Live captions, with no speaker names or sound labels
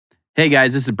Hey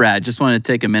guys, this is Brad. Just wanted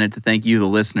to take a minute to thank you, the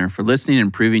listener, for listening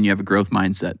and proving you have a growth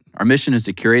mindset. Our mission is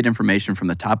to curate information from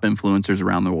the top influencers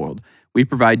around the world. We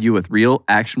provide you with real,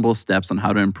 actionable steps on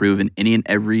how to improve in any and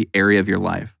every area of your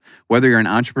life. Whether you're an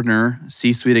entrepreneur,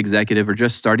 C-suite executive, or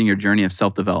just starting your journey of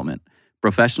self-development,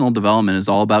 professional development is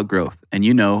all about growth. And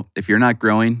you know, if you're not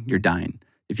growing, you're dying.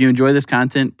 If you enjoy this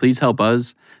content, please help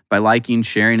us by liking,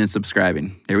 sharing, and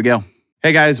subscribing. Here we go.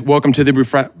 Hey guys, welcome to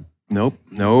the Nope.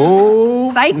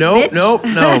 Psych, bitch. Nope. We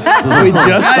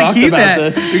just talked about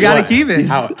this. We gotta keep it.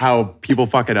 How people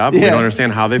fuck it up. We don't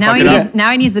understand how they Now fuck he it needs, up.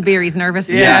 now he needs the beer. He's nervous.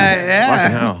 Yeah.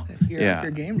 Fucking hell.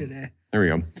 Your game today. There we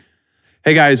go.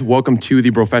 Hey guys, welcome to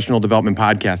the Professional Development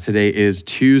Podcast. Today is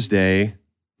Tuesday,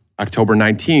 October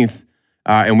 19th.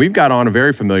 And we've got on a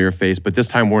very familiar face, but this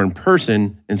time we're in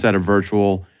person instead of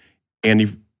virtual. Andy,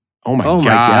 oh my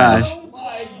gosh.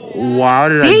 Why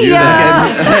did I do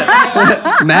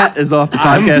that? Matt is off the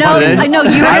podcast today. No,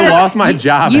 I lost my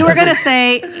job. You were going to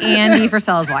say Andy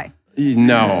Frisella's wife.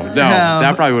 No,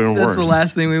 that probably would have been worse. That's the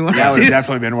last thing we want. That would have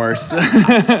definitely been worse.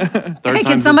 Hey,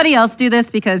 can somebody else do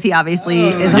this? Because he obviously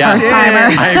is a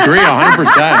first-timer. I agree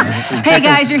 100%. Hey,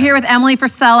 guys, you're here with Emily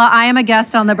Frisella. I am a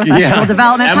guest on the Professional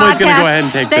Development Emily's Podcast. going to go ahead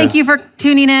and take Thank this. you for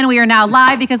tuning in. We are now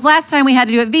live because last time we had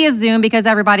to do it via Zoom because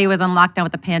everybody was on lockdown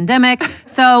with the pandemic.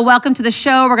 So welcome to the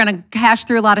show. We're going to hash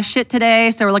through a lot of shit today,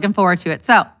 so we're looking forward to it.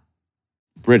 So,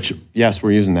 Rich, yes,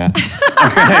 we're using that.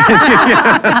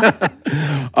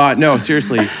 No,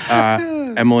 seriously,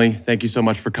 Emily, thank you so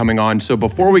much for coming on. So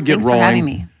before we get Thanks rolling, for having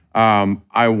me.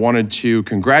 I wanted to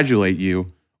congratulate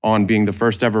you on being the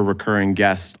first ever recurring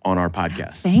guest on our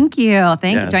podcast. Thank you.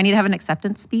 Thank Yeah. you. Do I need to have an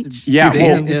acceptance speech? Yeah,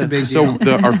 It's a big so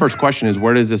our first question is,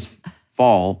 where does this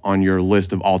fall on your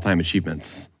list of all-time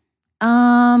achievements?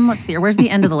 Let's see. Where's the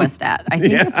end of the list at? I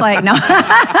think it's like, no.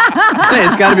 Say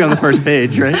it's got to be on the first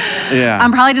page, right? Yeah.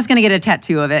 I'm probably just going to get a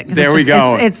tattoo of it. 'Cause There it's we just,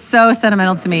 go. It's so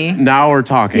sentimental to me. Now we're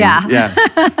talking. Yeah. Yes.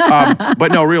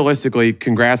 But no, realistically,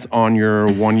 congrats on your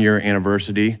 1-year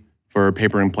anniversary for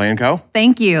Paper and Plan Co.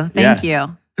 Thank you. Thank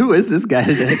you. Who is this guy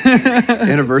today?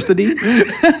 University?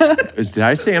 Did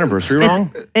I say anniversary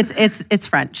wrong? It's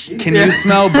French. Can you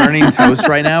smell burning toast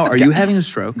right now? Are you having a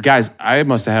stroke? Guys, I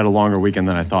must have had a longer weekend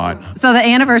than I thought. So the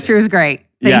anniversary was great.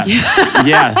 Thank you.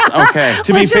 Yes. Okay.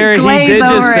 To be Let's just fair, he glaze did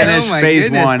just over it. finish Oh my phase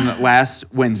goodness. 1 last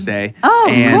Wednesday. Oh,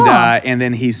 and, cool. And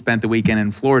then he spent the weekend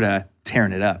in Florida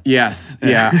tearing it up. Yes.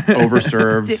 Yeah.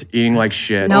 Overserved, eating like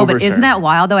shit. No, but Overserved. isn't that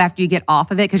wild though? After you get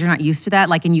off of it, because you're not used to that,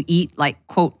 like, and you eat like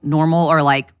quote normal or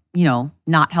like, you know,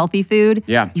 not healthy food.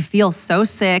 Yeah. You feel so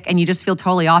sick and you just feel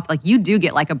totally off. Like you do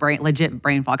get like a legit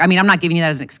brain fog. I mean, I'm not giving you that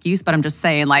as an excuse, but I'm just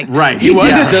saying like. Right. He was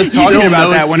just talking Still about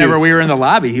no that whenever excuse. we were in the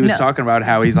lobby. He was talking about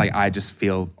how he's like, I just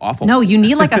feel awful. No, you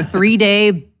need like a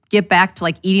 3-day get back to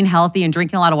like eating healthy and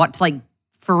drinking a lot of water to like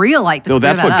for real like to No, clear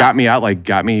that's that what up.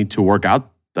 got me to work out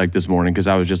like this morning, because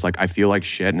I was just like, I feel like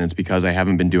shit, and it's because I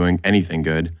haven't been doing anything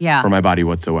good Yeah. for my body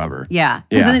whatsoever. Yeah.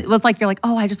 Because Yeah. then it's like you're like,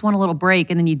 oh, I just want a little break.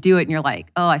 And then you do it and you're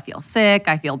like, oh, I feel sick.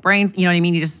 I feel you know what I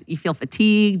mean? You feel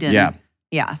fatigued. And Yeah.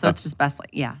 Yeah. So it's just best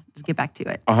like, yeah, just get back to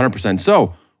it. 100%.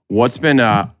 So what's been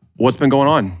going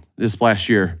on this last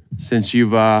year since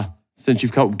you've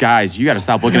come? Guys, you got to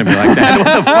stop looking at me like that.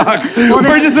 What the fuck? Well,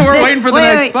 we're waiting for the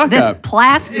next fuck This up.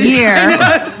 last year,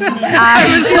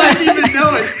 I didn't even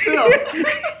know it still.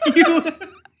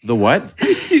 The what?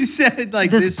 You said like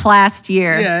this past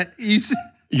year. Yeah.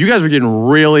 You guys are getting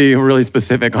really, really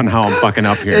specific on how I'm fucking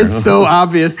up here. It's so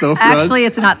obvious, though, for us. Actually,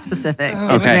 it's not specific.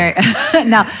 Okay. It's very,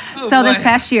 no. So this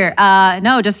past year,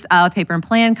 just Paper and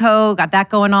Plan Co. Got that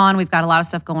going on. We've got a lot of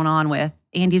stuff going on with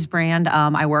Andy's brand.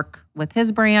 I work with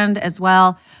his brand as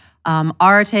well.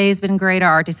 Arte's been great.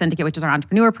 Our Arte Syndicate, which is our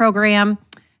entrepreneur program.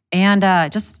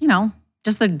 And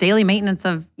just the daily maintenance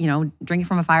of, drinking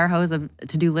from a fire hose of a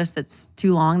to-do list that's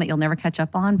too long that you'll never catch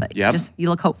up on, but Yep. you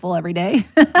look hopeful every day.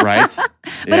 Right?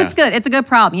 But it's good. It's a good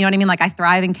problem. You know what I mean? Like I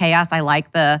thrive in chaos. I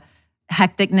like the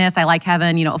hecticness. I like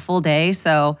having, a full day.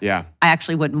 So Yeah. I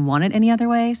actually wouldn't want it any other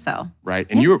way. So Right.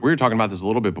 And we were talking about this a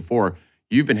little bit before.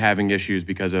 You've been having issues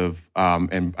because of,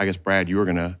 and I guess, Brad, you were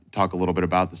going to talk a little bit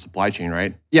about the supply chain,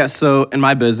 right? Yeah, so in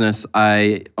my business,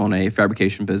 I own a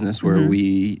fabrication business where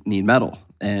we need metal.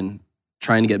 And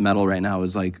trying to get metal right now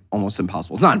is like almost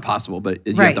impossible. It's not impossible, but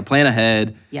you have Right. to plan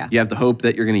ahead. Yeah. You have to hope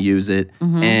that you're going to use it.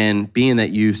 And being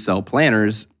that you sell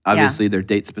planners, obviously they're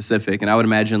date specific. And I would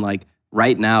imagine like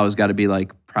right now has got to be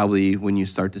like probably when you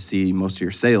start to see most of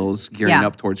your sales gearing Yeah.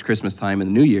 up towards Christmas time and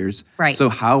the New Year's. Right. So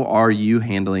how are you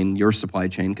handling your supply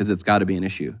chain? Because it's got to be an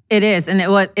issue. it is. And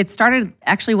it started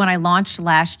actually when I launched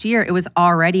last year, it was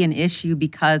already an issue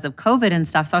because of COVID and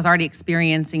stuff. So I was already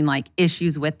experiencing like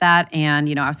issues with that. And,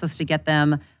 I was supposed to get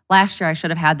them last year I should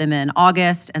have had them in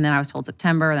August, and then I was told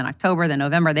September, then October, then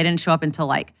November. They didn't show up until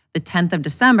like the 10th of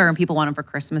December, and people want them for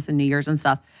Christmas and New Year's and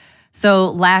stuff. So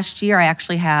last year I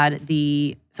actually had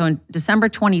so in December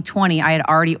 2020, I had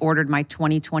already ordered my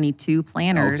 2022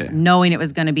 planners, knowing it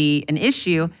was going to be an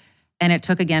issue. And it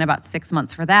took, again, about 6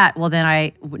 months for that. Well,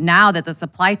 then now that the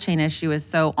supply chain issue is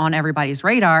so on everybody's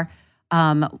radar,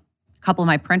 a couple of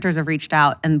my printers have reached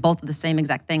out, and both of the same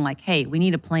exact thing, like, hey, we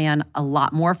need to plan a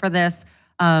lot more for this.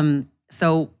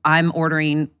 So I'm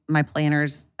ordering my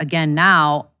planners again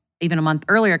now, even a month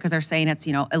earlier, because they're saying it's,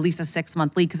 at least a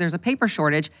 6-month lead because there's a paper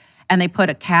shortage, and they put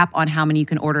a cap on how many you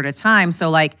can order at a time. So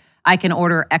like I can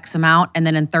order X amount, and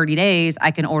then in 30 days,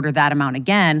 I can order that amount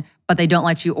again, but they don't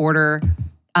let you order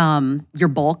your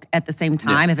bulk at the same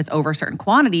time if it's over a certain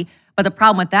quantity. But the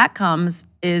problem with that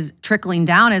is trickling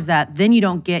down is that then you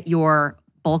don't get your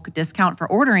bulk discount for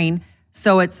ordering.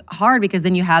 So it's hard because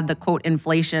then you have the quote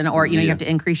inflation, or you have to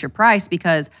increase your price,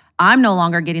 because I'm no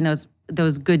longer getting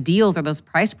those good deals or those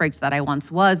price breaks that I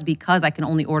once was, because I can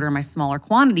only order my smaller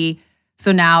quantity.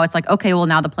 So now it's like, okay, well,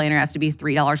 now the planner has to be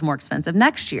 $3 more expensive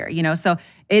next year, So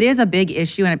it is a big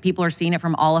issue, and people are seeing it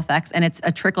from all effects, and it's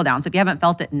a trickle down. So if you haven't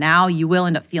felt it now, you will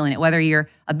end up feeling it, whether you're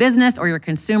a business or you're a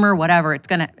consumer, whatever. It's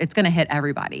gonna hit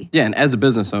everybody. Yeah, and as a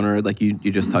business owner, like you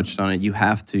just touched on it, you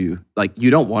have to, like,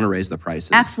 you don't want to raise the prices.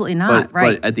 Absolutely not,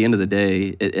 right? But at the end of the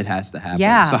day, it has to happen.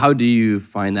 Yeah. So how do you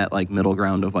find that like middle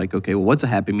ground of like, okay, well, what's a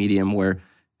happy medium where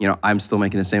I'm still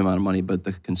making the same amount of money, but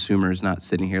the consumer is not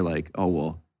sitting here like, oh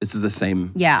well, this is the same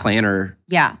planner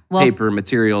paper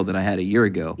material that I had a year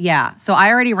ago. Yeah. So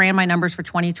I already ran my numbers for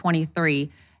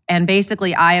 2023. And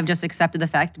basically, I have just accepted the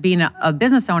fact, being a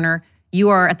business owner, you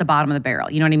are at the bottom of the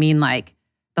barrel. You know what I mean? Like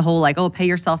the whole like, oh, pay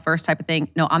yourself first type of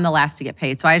thing. No, I'm the last to get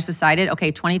paid. So I just decided,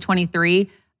 okay, 2023,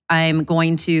 I'm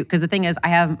going to, because the thing is, I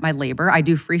have my labor. I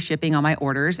do free shipping on my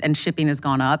orders, and shipping has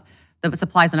gone up. The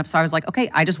supplies went up. So I was like, okay,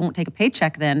 I just won't take a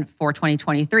paycheck then for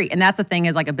 2023. And that's the thing,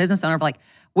 is like a business owner of like,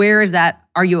 where is that?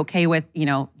 Are you okay with,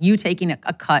 you taking a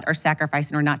cut or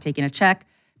sacrificing or not taking a check?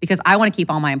 Because I want to keep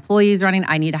all my employees running.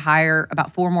 I need to hire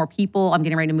about 4 more people. I'm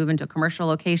getting ready to move into a commercial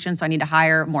location, so I need to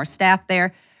hire more staff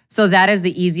there. So that is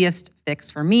the easiest fix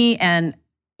for me. And,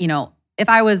 if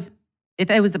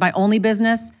it was my only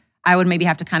business, I would maybe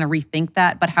have to kind of rethink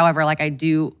that. But however, like I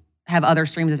do have other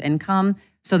streams of income,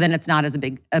 so then it's not as a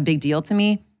big deal to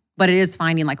me. But it is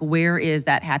finding like, where is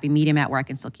that happy medium at where I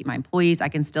can still keep my employees, I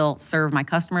can still serve my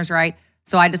customers right.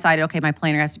 So I decided, okay, my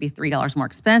planner has to be $3 more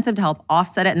expensive to help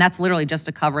offset it. And that's literally just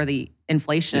to cover the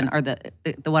inflation or the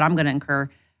what I'm going to incur.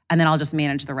 And then I'll just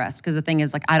manage the rest. Because the thing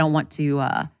is, like, I don't want to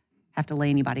have to lay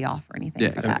anybody off or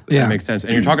anything for that. That makes sense.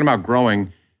 And you're talking about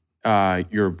growing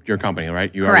your company,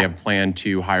 right? You already have planned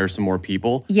to hire some more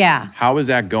people. Yeah. How is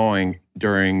that going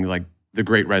during like the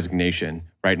Great Resignation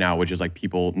right now, which is like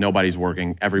nobody's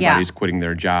working, everybody's quitting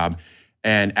their job.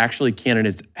 And actually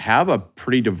candidates have a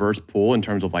pretty diverse pool in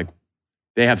terms of like,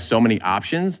 they have so many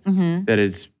options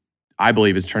that I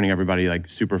believe it's turning everybody like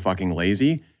super fucking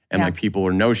lazy. And like people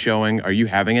are no-showing. Are you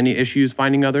having any issues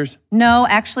finding others? No,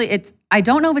 actually I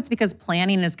don't know if it's because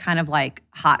planning is kind of like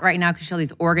hot right now, because you show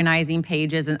these organizing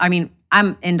pages. And I mean,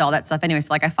 I'm into all that stuff anyway,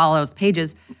 so like I follow those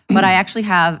pages. But I actually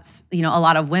have, a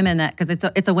lot of women that, because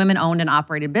it's a women-owned and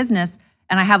operated business,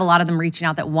 and I have a lot of them reaching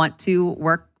out that want to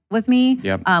work with me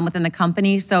within the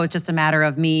company. So it's just a matter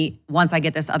of me, once I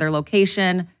get this other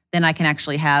location, then I can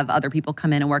actually have other people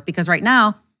come in and work. Because right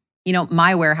now,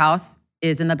 my warehouse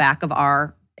is in the back of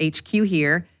our HQ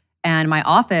here, and my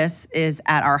office is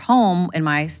at our home in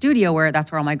my studio, where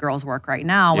that's where all my girls work right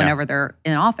now whenever they're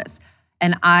in office.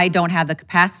 And I don't have the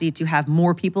capacity to have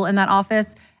more people in that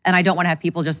office, and I don't want to have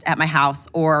people just at my house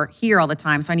or here all the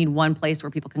time. So I need one place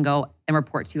where people can go and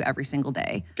report to every single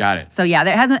day. Got it. So yeah,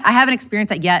 I haven't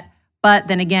experienced that yet. But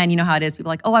then again, you know how it is.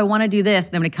 People are like, oh, I want to do this.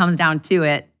 Then when it comes down to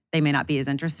it, they may not be as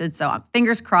interested. So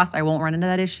fingers crossed I won't run into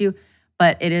that issue.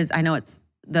 But I know it's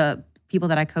the people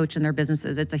that I coach in their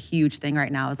businesses, it's a huge thing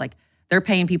right now. Is like they're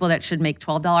paying people that should make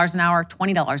 $12 an hour,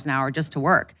 $20 an hour just to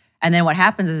work. And then what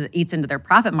happens is it eats into their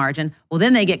profit margin. Well,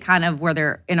 then they get kind of where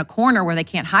they're in a corner where they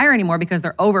can't hire anymore because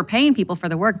they're overpaying people for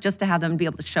the work just to have them be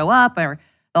able to show up, or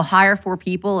they'll hire 4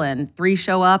 people and 3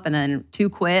 show up and then 2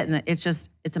 quit. And it's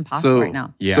impossible right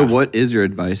now. Yeah. So what is your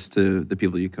advice to the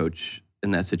people you coach in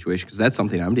that situation? Because that's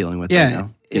something I'm dealing with right now.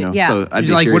 So I'd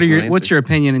be like, curious what's your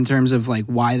opinion in terms of like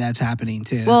why that's happening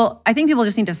too? Well, I think people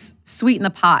just need to sweeten the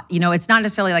pot. It's not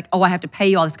necessarily like, oh, I have to pay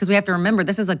you all this, because we have to remember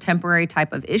this is a temporary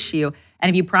type of issue. And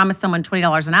if you promise someone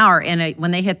 $20 an hour and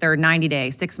when they hit their 90-day,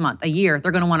 6-month, a year,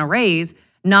 they're going to want to raise,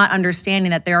 not understanding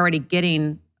that they're already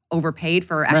getting overpaid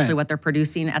for actually what they're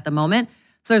producing at the moment.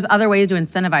 So there's other ways to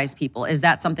incentivize people. Is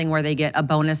that something where they get a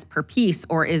bonus per piece,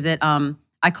 or is it,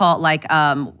 I call it like,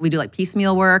 we do like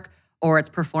piecemeal work, or it's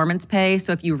performance pay.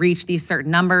 So if you reach these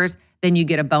certain numbers, then you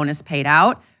get a bonus paid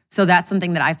out. So that's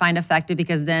something that I find effective,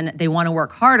 because then they want to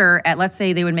work harder at, let's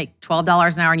say they would make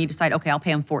 $12 an hour and you decide, okay, I'll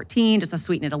pay them 14 just to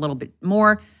sweeten it a little bit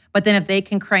more. But then if they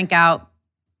can crank out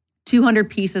 200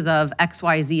 pieces of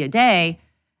XYZ a day,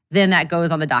 then that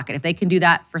goes on the docket. If they can do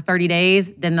that for 30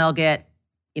 days, then they'll get,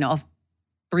 a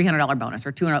 $300 bonus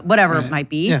or $200, whatever it might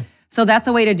be. Yeah. So that's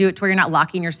a way to do it to where you're not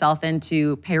locking yourself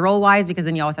into payroll-wise, because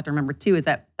then you always have to remember too is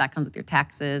that comes with your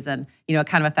taxes, and it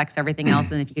kind of affects everything else.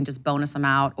 And if you can just bonus them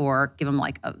out or give them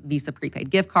like a Visa prepaid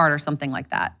gift card or something like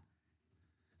that.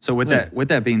 So with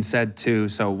that being said too,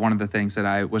 so one of the things that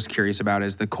I was curious about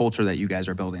is the culture that you guys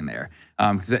are building there,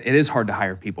 because it is hard to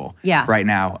hire people right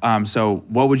now. So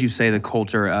what would you say the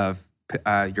culture of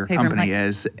your company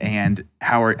is, and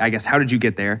how did you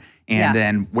get there, and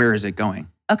then where is it going?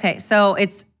 Okay, so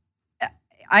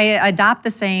I adopt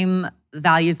the same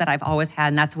values that I've always had,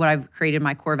 and that's what I've created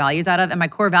my core values out of. And my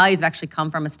core values have actually come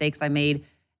from mistakes I made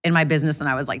in my business when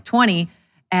I was like 20.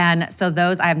 And so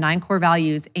I have 9 core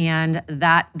values, and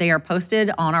that they are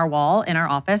posted on our wall in our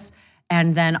office.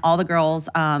 And then all the girls,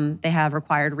 they have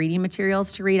required reading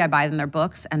materials to read. I buy them their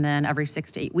books, and then every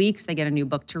 6 to 8 weeks, they get a new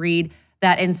book to read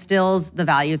that instills the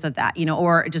values of that,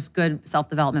 or just good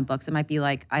self-development books. It might be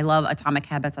like, I love Atomic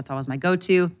Habits. That's always my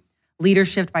go-to.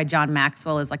 Leadership by John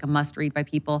Maxwell is like a must-read by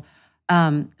people.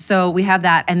 So we have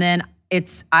that. And then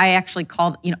I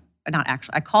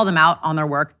call them out on their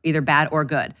work, either bad or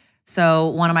good. So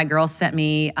one of my girls sent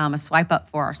me a swipe up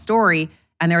for our story,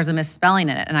 and there was a misspelling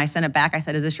in it. And I sent it back. I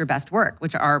said, is this your best work?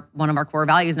 Which are one of our core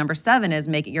values. Number 7 is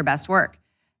make it your best work.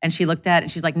 And she looked at it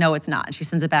and she's like, no, it's not. And she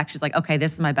sends it back. She's like, okay,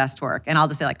 this is my best work. And I'll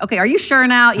just say like, okay, are you sure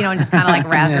now? And just kind of like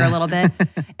razz her a little bit.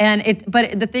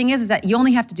 But the thing is that you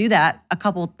only have to do that a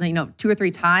couple, 2 or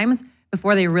 3 times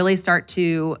before they really start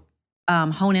to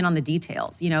hone in on the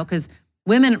details, because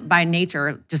women by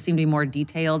nature just seem to be more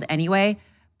detailed anyway.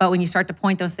 But when you start to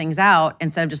point those things out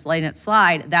instead of just letting it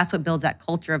slide, that's what builds that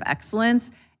culture of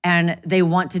excellence. And they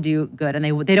want to do good. And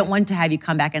they don't want to have you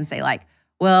come back and say like,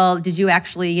 well, did you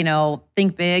actually,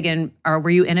 think big, or were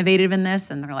you innovative in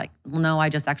this? And they're like, well, no, I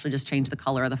just changed the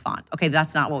color of the font. Okay,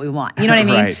 that's not what we want. You know what I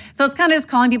mean? Right. So it's kind of just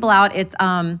calling people out. It's,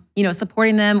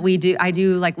 supporting them. I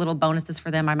do like little bonuses for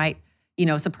them. I might,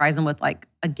 surprise them with like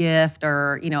a gift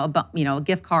or, a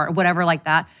gift card or whatever like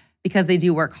that, because they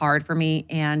do work hard for me.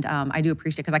 And I do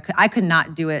appreciate it, because I could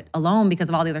not do it alone because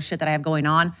of all the other shit that I have going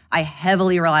on. I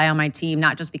heavily rely on my team,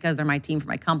 not just because they're my team for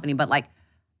my company, but like,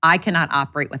 I cannot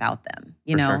operate without them,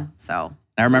 Sure. So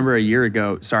I remember a year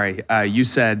ago, you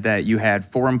said that you had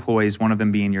 4 employees, one of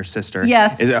them being your sister.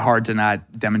 Yes. Is it hard to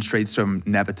not demonstrate some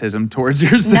nepotism towards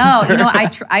your sister? No,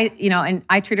 and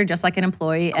I treat her just like an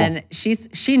employee, cool. And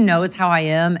she knows how I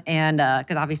am, and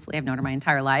because obviously I've known her my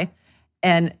entire life.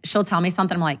 And she'll tell me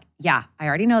something. I'm like, yeah, I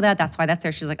already know that. That's why that's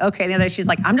there. She's like, okay. And the other, she's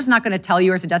like, I'm just not going to tell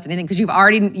you or suggest anything because you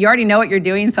already know what you're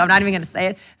doing. So I'm not even going to say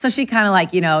it. So she kind of like,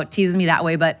 teases me that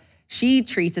way. But she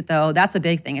treats it though. That's a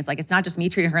big thing. It's like, it's not just me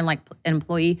treating her like an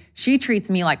employee. She treats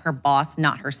me like her boss,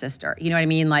 not her sister. You know what I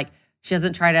mean? Like she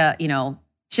doesn't try to,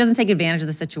 she doesn't take advantage of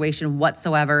the situation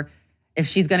whatsoever. If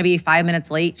she's going to be 5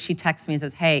 minutes late, she texts me and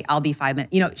says, hey, I'll be 5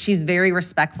 minutes. She's very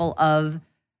respectful of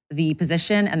the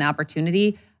position and the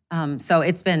opportunity. So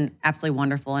it's been absolutely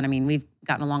wonderful. And I mean, we've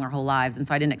gotten along our whole lives. And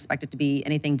so I didn't expect it to be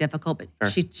anything difficult,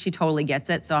 but sure. she totally gets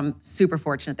it. So I'm super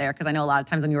fortunate there, because I know a lot of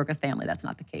times when you work with family, that's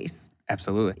not the case.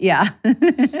 Absolutely. Yeah.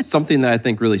 Something that I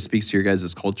think really speaks to your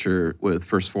guys' culture with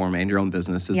First Form and your own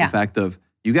business is the fact of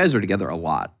you guys are together a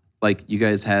lot. Like you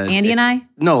guys had... Andy and I?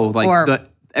 No, like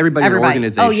everybody in your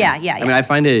organization. Oh, yeah. I mean, I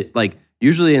find it like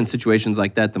usually in situations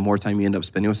like that, the more time you end up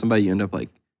spending with somebody, you end up like,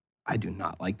 I do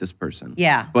not like this person.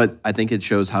 Yeah. But I think it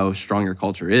shows how strong your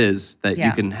culture is that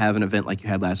you can have an event like you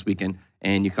had last weekend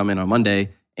and you come in on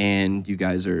Monday and you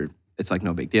guys are, it's like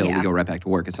no big deal. We go right back to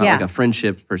work. It's not like a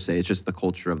friendship per se. It's just the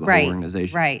culture of the whole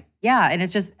organization. Right. Yeah. And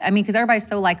it's just, because everybody's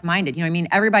so like-minded. You know what I mean?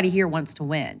 Everybody here wants to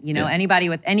win. Anybody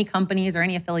with any companies or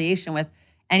any affiliation with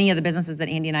any of the businesses that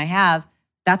Andy and I have,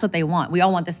 that's what they want. We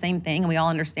all want the same thing. And we all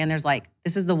understand there's like,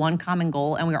 this is the one common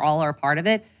goal and we all are a part of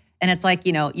it. And it's like,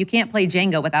 you can't play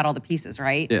Jenga without all the pieces,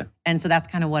 right? Yeah. And so that's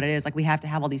kind of what it is. Like we have to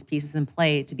have all these pieces in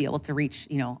play to be able to reach,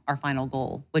 our final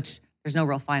goal, which there's no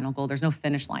real final goal. There's no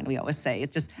finish line, we always say.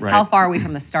 It's just how far are we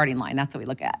from the starting line? That's what we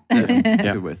look at. That's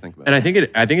a good way to think about it. And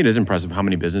I think it is impressive how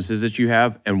many businesses that you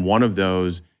have. And one of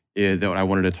those that I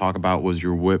wanted to talk about was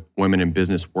your Women in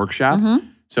Business workshop. Mm-hmm.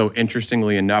 So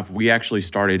interestingly enough, we actually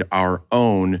started our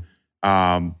own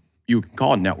you can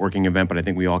call it a networking event, but I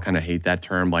think we all kind of hate that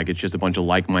term. Like it's just a bunch of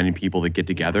like-minded people that get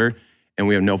together and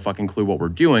we have no fucking clue what we're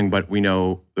doing, but we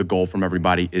know the goal from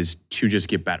everybody is to just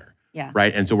get better. Yeah.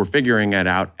 Right? And so we're figuring it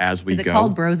out as we go. Is it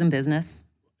called Bros in Business?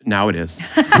 Now it is.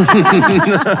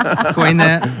 Coin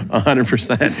that.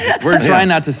 100%. We're trying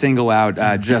not to single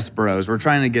out just bros. We're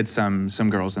trying to get some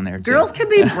girls in there too. Girls can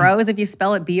be bros if you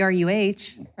spell it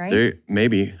BRUH, right?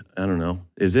 Maybe. I don't know.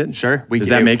 Is it? Sure. Does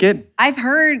that make it? I've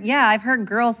heard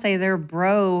girls say they're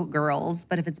bro girls,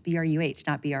 but if it's BRUH,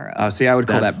 not BRO. Oh, see, I would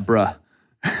call that bruh.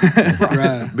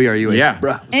 Bruh. BRUH. Yeah.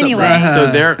 Bruh. Anyway.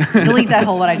 So they're Delete that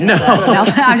whole what I just said. No,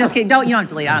 I'm just kidding. You don't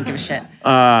delete it. I don't give a shit.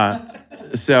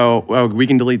 So we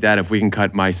can delete that if we can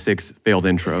cut my 6 failed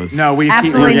intros. No, we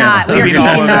absolutely not. We're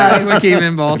keeping those. We're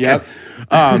keeping both. Yep.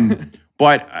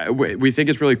 But we think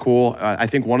it's really cool. I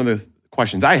think one of the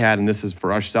questions I had, and this is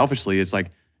for us selfishly, it's like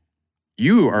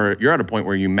you're at a point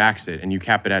where you max it and you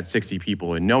cap it at 60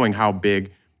 people, and knowing how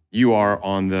big you are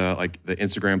on the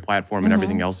Instagram platform and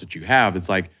everything else that you have, it's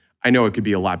like I know it could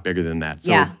be a lot bigger than that.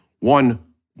 So one,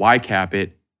 why cap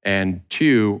it? And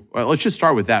 2, let's just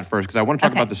start with that first because I want to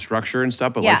talk about the structure and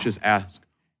stuff, but let's just ask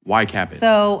why cap it?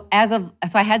 So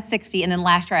I had 60 and then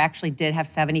last year I actually did have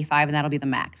 75 and that'll be the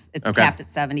max. It's capped at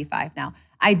 75 now.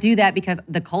 I do that because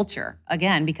the culture,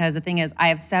 again, because the thing is I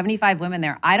have 75 women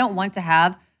there. I don't want to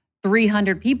have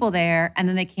 300 people there and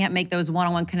then they can't make those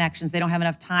one-on-one connections. They don't have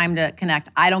enough time to connect.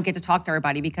 I don't get to talk to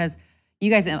everybody because you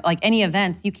guys, like any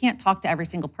events, you can't talk to every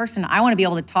single person. I want to be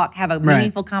able to have a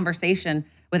meaningful conversation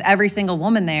with every single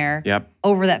woman there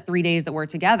over that 3 days that we're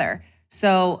together.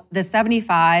 So the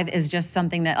 75 is just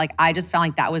something that I just found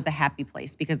like that was the happy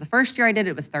place because the first year I did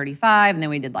it was 35 and then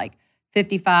we did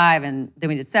 55 and then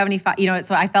we did 75,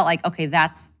 so I felt like, okay,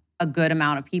 that's a good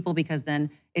amount of people because then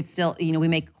it's still, we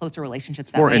make closer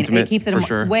relationships that more way. Intimate, it keeps it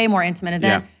a way more intimate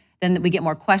event. Yeah. Then we get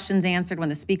more questions answered when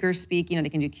the speakers speak, they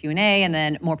can do Q&A and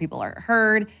then more people are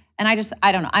heard. And I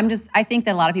don't know. I think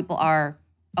that a lot of people are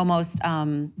almost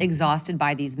exhausted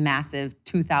by these massive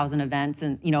 2,000 events,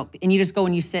 and and you just go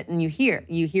and you sit and you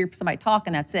hear somebody talk,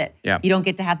 and that's it. Yeah. You don't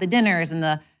get to have the dinners and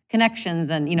the connections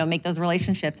and make those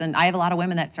relationships. And I have a lot of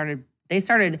women that started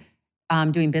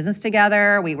doing business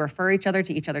together. We refer each other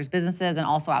to each other's businesses, and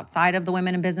also outside of the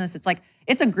women in business.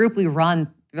 It's a group we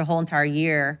run the whole entire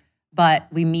year, but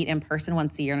we meet in person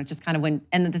once a year, and it's just kind of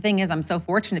and the thing is, I'm so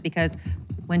fortunate because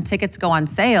when tickets go on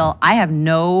sale, I have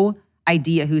no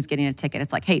idea who's getting a ticket.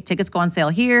 It's like, hey, tickets go on sale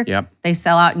here. Yep. They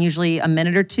sell out in usually a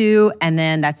minute or two, and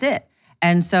then that's it.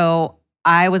 And so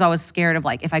I was always scared of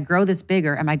if I grow this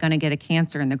bigger, am I going to get a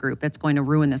cancer in the group that's going to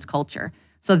ruin this culture?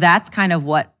 So that's kind of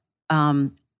what,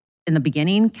 in the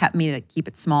beginning, kept me to keep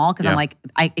it small because I'm like,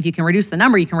 if you can reduce the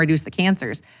number, you can reduce the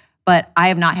cancers. But I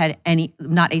have not had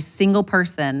not a single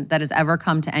person that has ever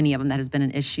come to any of them that has been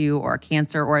an issue or a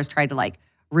cancer or has tried to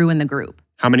ruin the group.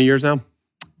 How many years now?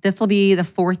 This will be the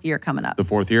 4th year coming up. The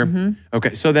 4th year? Mm-hmm.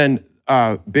 Okay, so then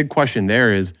big question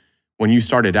there is, when you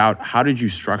started out, how did you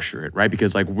structure it, right?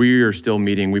 Because we are still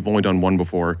meeting, we've only done one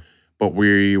before, but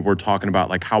we were talking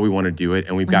about how we want to do it.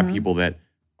 And we've got people that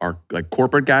are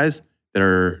corporate guys that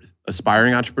are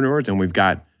aspiring entrepreneurs. And we've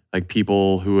got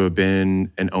people who have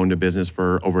been and owned a business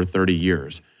for over 30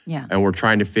 years. Yeah. And we're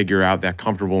trying to figure out that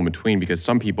comfortable in between because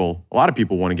a lot of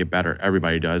people want to get better.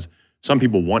 Everybody does. Some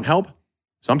people want help.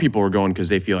 Some people are going because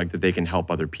they feel like that they can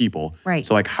help other people. Right.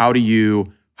 So how do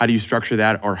you structure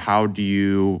that, or how do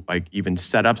you even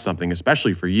set up something,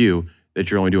 especially for you, that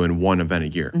you're only doing one event a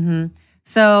year? Mm-hmm.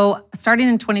 So starting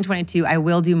in 2022, I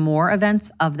will do more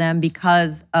events of them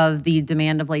because of the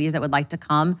demand of ladies that would like to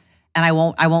come. And I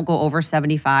won't go over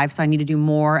 75. So I need to do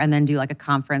more and then do a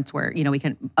conference where, we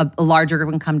can, a larger group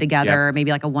can come together,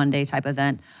 maybe a 1-day type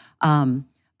event.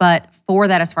 But for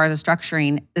that, as far as the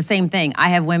structuring, the same thing. I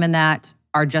have women that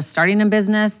are just starting in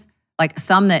business,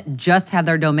 some that just have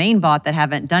their domain bought that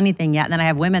haven't done anything yet. And then I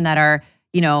have women that are,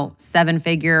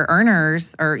 7-figure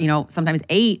earners or, sometimes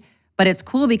 8. But it's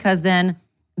cool because then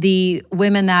the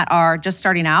women that are just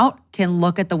starting out can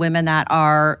look at the women that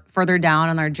are further down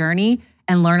on their journey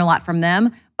and learn a lot from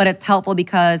them. But it's helpful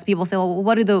because people say, well,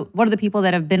 what are the people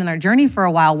that have been in their journey for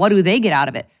a while? What do they get out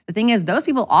of it? The thing is, those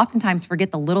people oftentimes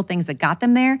forget the little things that got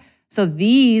them there. So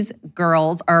these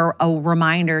girls are a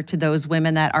reminder to those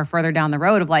women that are further down the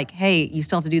road of hey, you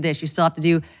still have to do this. You still have to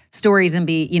do stories and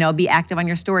be active on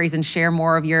your stories and share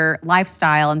more of your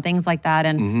lifestyle and things like that.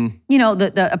 And,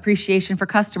 the appreciation for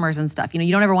customers and stuff.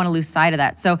 You don't ever want to lose sight of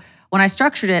that. So when I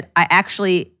structured it, I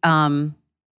actually,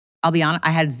 I'll be honest,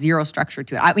 I had zero structure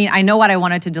to it. I mean, I know what I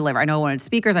wanted to deliver. I know I wanted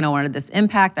speakers. I know I wanted this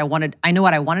impact. I know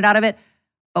what I wanted out of it.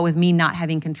 But with me not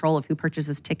having control of who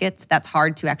purchases tickets, that's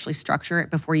hard to actually structure it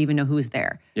before you even know who's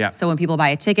there. Yeah. So when people buy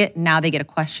a ticket, now they get a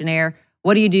questionnaire.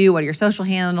 What do you do? What are your social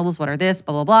handles? What are this?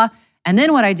 Blah, blah, blah. And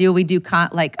then what I do, we do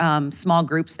small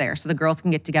groups there. So the girls can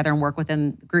get together and work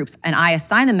within groups. And I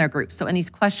assign them their groups. So in these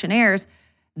questionnaires,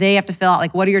 they have to fill out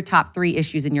like, what are your top 3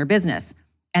 issues in your business?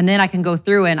 And then I can go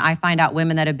through and I find out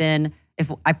women that have been, if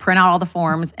I print out all the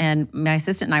forms and my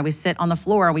assistant and I, we sit on the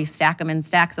floor and we stack them in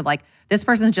stacks of like, this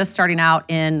person's just starting out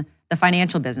in the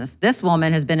financial business. This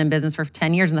woman has been in business for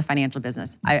 10 years in the financial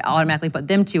business. I automatically put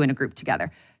them 2 in a group together.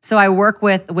 So I work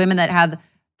with women that have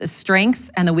the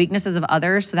strengths and the weaknesses of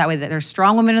others. So that way that there's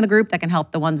strong women in the group that can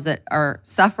help the ones that are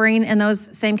suffering in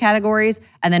those same categories,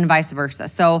 and then vice versa.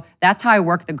 So that's how I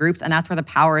work the groups, and that's where the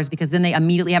power is, because then they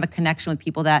immediately have a connection with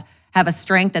people that have a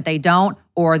strength that they don't,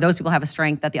 or those people have a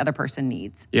strength that the other person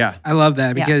needs. Yeah. I love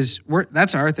that, because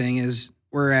that's our thing is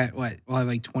we're at we'll have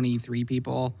like 23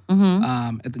 people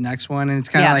at the next one. And it's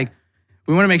kind of like,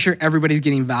 we want to make sure everybody's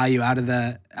getting value out of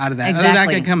that. Exactly. They're not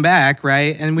going to come back,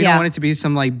 right? And we don't want it to be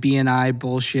some like BNI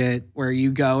bullshit where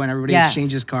you go and everybody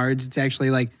exchanges cards. It's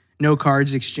actually like no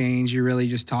cards exchange. You're really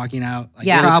just talking out like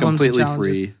problems. It's completely and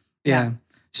challenges. free. Yeah.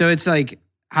 So it's like,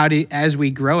 as we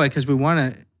grow it, because we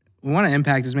want to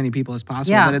impact as many people as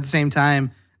possible. But at the same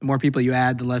time, the more people you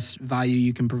add, the less value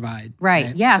you can provide.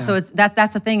 Right. Yeah. So it's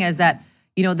that's the thing, is that,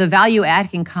 the value add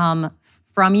can come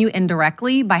from you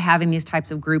indirectly by having these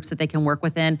types of groups that they can work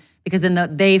within, because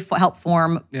then they help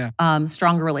form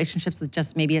stronger relationships with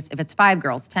just maybe if it's 5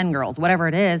 girls, 10 girls, whatever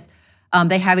it is,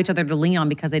 they have each other to lean on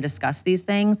because they discuss these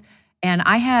things. And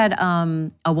I had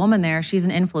a woman there, she's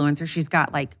an influencer. She's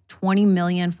got like 20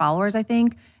 million followers, I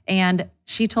think. And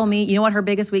she told me, you know what her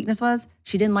biggest weakness was?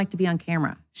 She didn't like to be on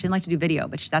camera. She didn't like to do video,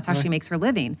 but that's how she makes her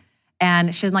living.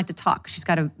 And she doesn't like to talk. She's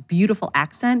got a beautiful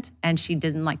accent, and she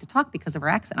doesn't like to talk because of her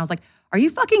accent. I was like, are you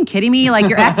fucking kidding me? Like,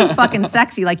 your accent's fucking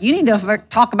sexy. Like, you need to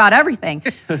talk about everything.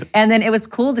 And then it was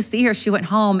cool to see her. She went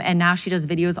home, and now she does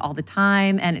videos all the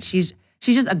time. And she's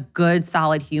just a good,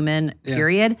 solid human,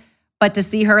 period. But to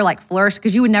see her like flourish,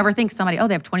 because you would never think somebody,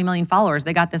 they have 20 million followers,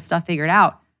 they got this stuff figured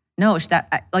out. No,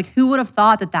 who would have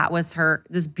thought that was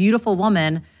this beautiful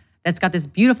woman that's got this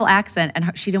beautiful accent,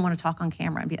 and she didn't want to talk on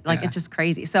camera. And it's just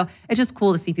crazy. So it's just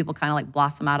cool to see people kind of like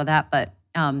blossom out of that. But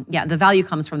the value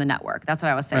comes from the network. That's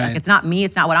what I was saying. Right. Like, it's not me.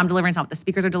 It's not what I'm delivering. It's not what the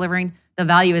speakers are delivering. The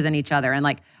value is in each other. And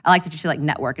like, I like that you say like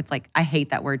network. It's like, I hate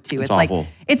that word too. It's awful. Like,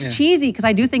 it's cheesy, because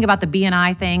I do think about the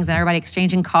BNI things and everybody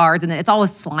exchanging cards, and it's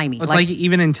always slimy. Well, it's like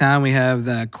even in town, we have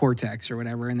the Cortex or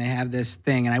whatever, and they have this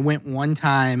thing. And I went one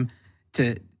time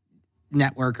to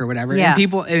network or whatever,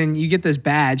 and you get this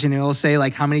badge, and it'll say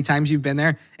like how many times you've been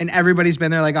there, and everybody's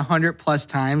been there like 100+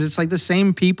 times. It's like the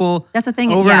same people. That's the thing,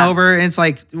 over and over, and it's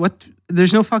like, what?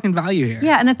 There's no fucking value here.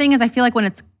 Yeah, and the thing is, I feel like when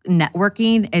it's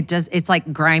networking, it's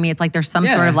like grimy. It's like there's some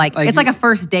sort of like it's like a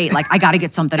first date. Like, I got to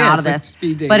get something out of this.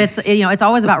 But it's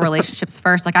always about relationships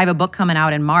first. Like, I have a book coming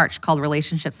out in March called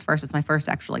Relationships First. It's my first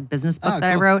actual like business book that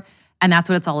I wrote, and that's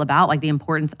what it's all about. Like, the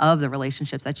importance of the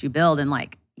relationships that you build, and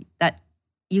like that.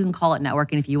 You can call it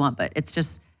networking if you want, but it's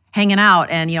just hanging out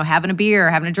and, having a beer,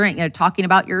 having a drink, talking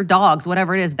about your dogs,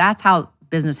 whatever it is. That's how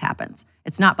business happens.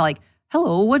 It's not like,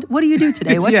 hello, what do you do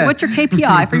today? What's your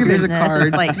KPI for your business?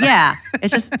 It's like,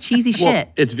 it's just cheesy shit.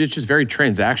 It's just very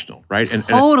transactional, right? And,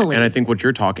 totally. And I think what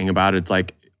you're talking about, it's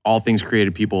like all things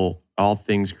created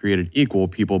equal,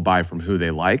 people buy from who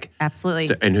they like.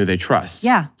 Absolutely. And who they trust.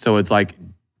 Yeah. So it's like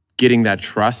getting that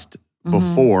trust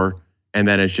before. And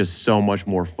then it's just so much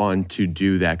more fun to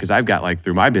do that. Because I've got like,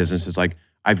 through my business, it's like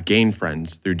I've gained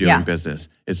friends through doing business.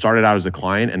 It started out as a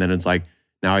client, and then it's like,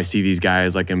 now I see these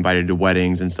guys like invited to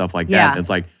weddings and stuff like that. And it's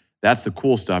like, that's the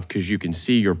cool stuff, because you can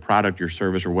see your product, your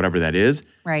service, or whatever that is,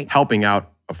 helping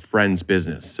out a friend's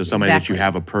business. So somebody that you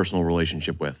have a personal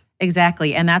relationship with.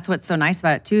 Exactly. And that's what's so nice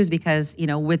about it too, is because,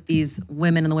 with these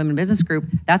women in the Women Business Group,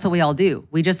 that's what we all do.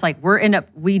 We just like,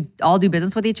 we all do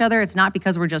business with each other. It's not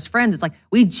because we're just friends. It's like,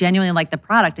 we genuinely like the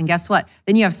product. And guess what?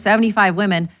 Then you have 75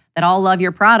 women that all love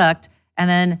your product. And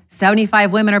then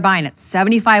 75 women are buying it.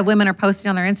 75 women are posting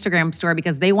on their Instagram story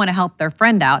because they want to help their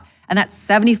friend out. And that's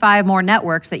 75 more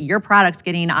networks that your product's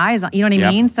getting eyes on. You know what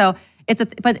I mean? So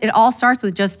but it all starts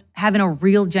with just having a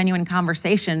real, genuine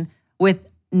conversation with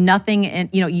nothing. And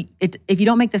if you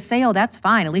don't make the sale, that's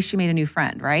fine. At least you made a new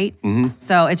friend, right? Mm-hmm.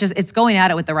 So it's going at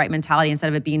it with the right mentality instead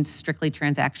of it being strictly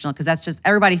transactional, because that's just,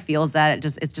 everybody feels that.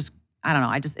 It's just I don't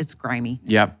know. It's grimy.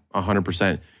 Yep,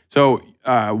 100%. So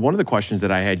one of the questions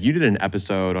that I had, you did an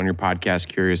episode on your podcast,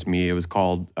 Curious Me. It was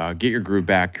called Get Your Groove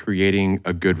Back, Creating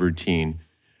a Good Routine.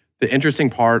 The interesting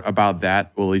part about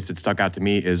that, well, at least it stuck out to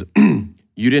me, is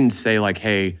you didn't say like,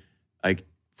 hey, like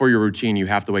for your routine, you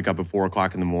have to wake up at 4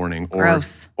 o'clock in the morning,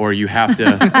 Gross. or you have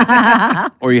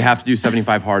to, or you have to do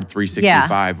 75 hard,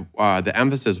 365. Yeah. The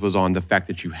emphasis was on the fact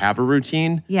that you have a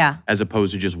routine, as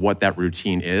opposed to just what that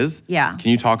routine is. Yeah.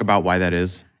 Can you talk about why that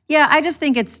is? Yeah, I just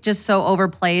think it's just so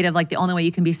overplayed of like the only way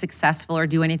you can be successful or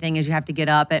do anything is you have to get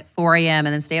up at 4 a.m.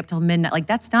 and then stay up till midnight. Like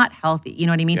that's not healthy. You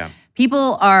know what I mean? Yeah.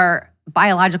 People are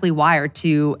biologically wired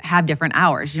to have different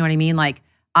hours. You know what I mean? Like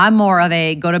I'm more of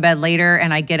a go to bed later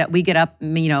and we get up,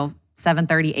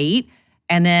 7:30, 8.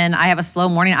 And then I have a slow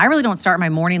morning. I really don't start my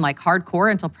morning like hardcore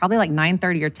until probably like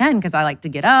 9:30 or 10 because I like to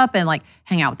get up and like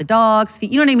hang out with the dogs.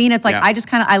 You know what I mean? It's like I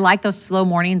just I like those slow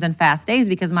mornings and fast days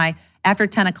because after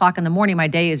 10 o'clock in the morning, my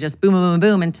day is just boom, boom, boom,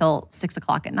 boom until 6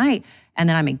 o'clock at night. And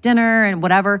then I make dinner and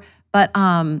whatever. But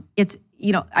it's,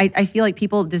 I feel like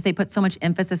people they put so much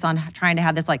emphasis on trying to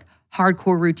have this like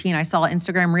hardcore routine. I saw on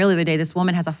Instagram reel the other day, this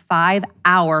woman has a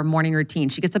 5-hour morning routine.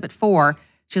 She gets up at 4,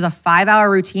 she has a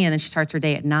 5-hour routine, and then she starts her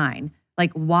day at 9.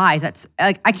 Like, why? That's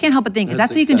like, I can't help but think, is that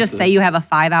so you can just say you have a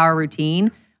 5-hour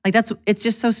routine? Like it's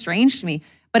just so strange to me.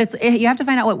 But you have to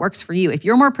find out what works for you. If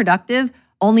you're more productive,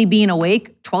 only being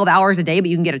awake 12 hours a day, but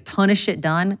you can get a ton of shit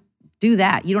done, do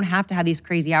that. You don't have to have these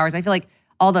crazy hours. I feel like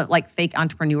all the like fake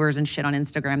entrepreneurs and shit on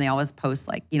Instagram, they always post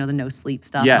like, the no sleep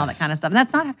stuff and all that kind of stuff.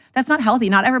 And that's not healthy.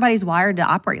 Not everybody's wired to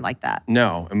operate like that.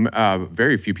 No,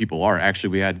 very few people are. Actually,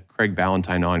 we had Craig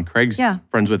Ballantyne on. Craig's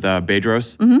friends with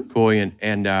Bedros Koulian,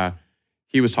 and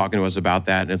he was talking to us about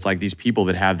that. And it's like these people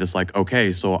that have this like,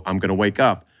 okay, so I'm going to wake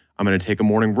up. I'm going to take a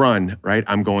morning run, right?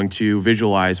 I'm going to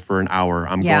visualize for an hour.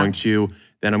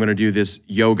 Then I'm going to do this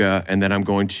yoga, and then I'm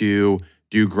going to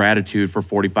do gratitude for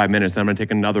 45 minutes. Then I'm going to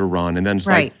take another run. And then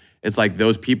it's like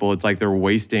those people, it's like they're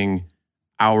wasting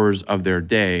hours of their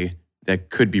day that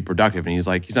could be productive. And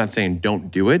he's not saying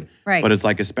don't do it, but it's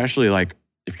like, especially like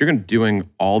if you're doing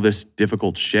all this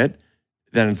difficult shit,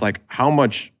 then it's like, how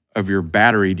much of your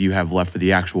battery do you have left for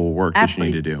the actual work that you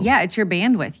need to do? Yeah, it's your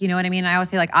bandwidth. You know what I mean? I always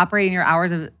say like operating your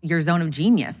hours of your zone of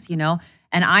genius, And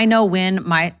I know when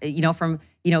my, from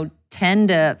 10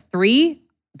 to 3,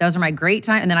 those are my great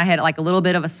time. And then I had like a little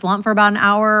bit of a slump for about an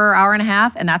hour and a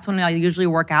half. And that's when I usually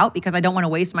work out because I don't want to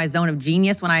waste my zone of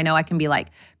genius when I know I can be like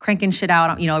cranking shit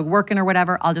out, working or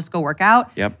whatever. I'll just go work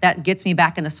out. Yep. That gets me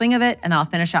back in the swing of it. And then I'll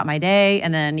finish out my day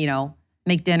and then,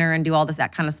 make dinner and do all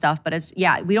that kind of stuff. But it's,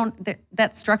 we don't,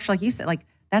 that structure, like you said, like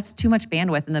that's too much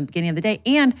bandwidth in the beginning of the day.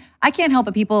 And I can't help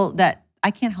but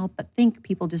think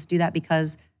people just do that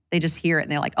because they just hear it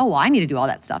and they're like, oh, well, I need to do all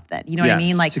that stuff then. You know what I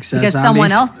mean? Like, because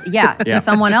someone else, because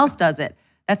someone else does it.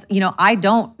 That's, I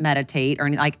don't meditate or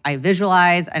like I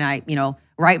visualize and I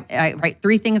write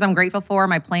 3 things I'm grateful for,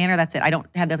 my planner, that's it. I don't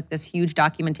have this huge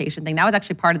documentation thing. That was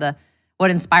actually part of what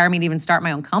inspired me to even start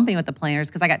my own company with the planners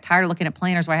because I got tired of looking at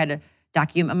planners where I had to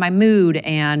document my mood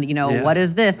and, what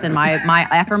is this and my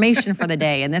affirmation for the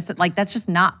day and this, like, that's just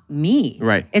not me.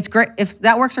 Right. It's great. If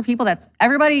that works for people, that's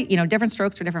everybody, different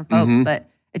strokes for different folks, but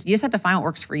you just have to find what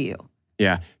works for you.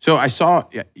 Yeah. So I saw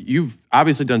you've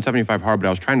obviously done 75 hard, but I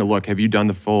was trying to look. Have you done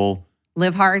the full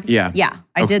Live Hard? Yeah. Yeah.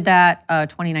 I did that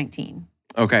 2019.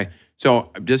 Okay.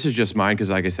 So this is just mine because,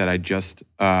 like I said, I just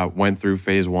went through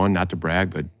phase 1, not to brag,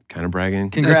 but kind of bragging.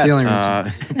 Congrats.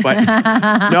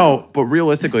 But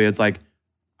realistically, it's like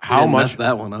how much mess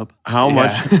that one up. How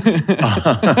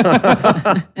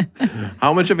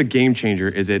much of a game changer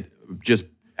is it just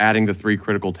adding the 3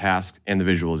 critical tasks and the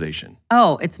visualization?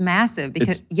 Oh, it's massive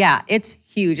because it's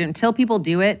huge. Until people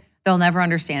do it, they'll never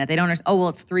understand it. They don't understand, oh, well,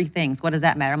 it's 3 things. What does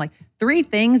that matter? I'm like, 3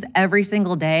 things every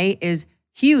single day is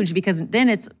huge because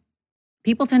then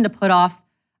people tend to put off,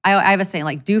 I have a saying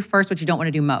like, do first what you don't want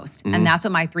to do most. And that's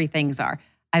what my 3 things are.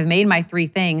 I've made my 3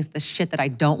 things the shit that I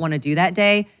don't want to do that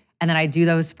day. And then I do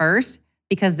those first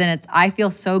because then I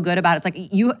feel so good about it. It's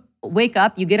like you wake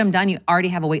up, you get them done, you already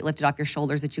have a weight lifted off your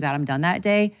shoulders that you got them done that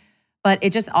day. But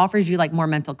it just offers you like more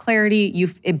mental clarity.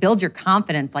 It builds your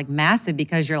confidence like massive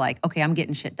because you're like, okay, I'm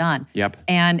getting shit done. Yep.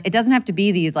 And it doesn't have to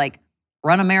be these like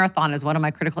run a marathon is one of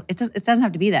my critical, it doesn't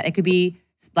have to be that. It could be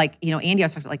like, Andy, I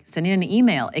was talking like sending an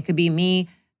email. It could be me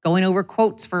going over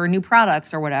quotes for new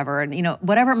products or whatever. And,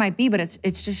 whatever it might be, but it's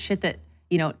just shit that,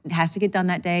 it has to get done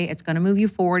that day. It's going to move you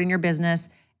forward in your business.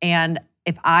 And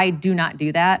if I do not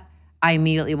do that, I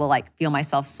immediately will like feel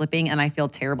myself slipping and I feel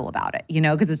terrible about it,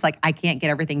 because it's like, I can't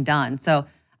get everything done. So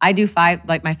I do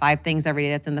my 5 things every day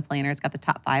that's in the planner. It's got the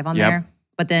top 5 on there.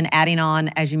 But then adding on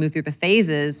as you move through the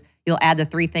phases, you'll add the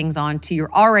 3 things on to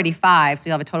your already 5. So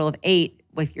you'll have a total of 8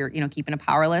 with your, keeping a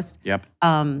power list. Yep.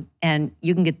 And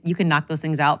you can knock those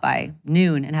things out by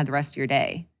noon and have the rest of your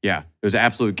day. Yeah. It was an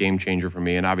absolute game changer for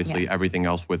me. And obviously everything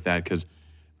else with that, because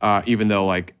even though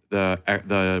like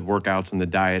the workouts and the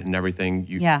diet and everything,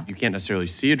 you can't necessarily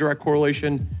see a direct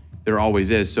correlation. There always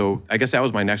is. So I guess that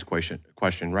was my next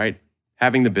question, right?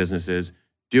 Having the businesses,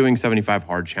 doing 75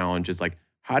 Hard Challenge, is like,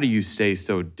 how do you stay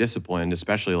so disciplined,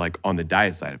 especially like on the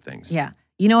diet side of things? Yeah.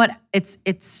 You know what? It's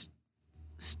this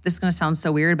is going to sound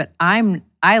so weird, but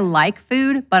I like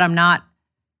food, but I'm not,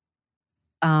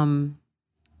 what am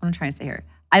I trying to say here?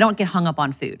 I don't get hung up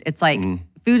on food. It's like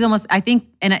food's almost, I think,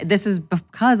 and this is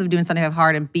because of doing 75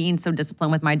 Hard and being so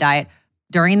disciplined with my diet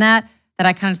during that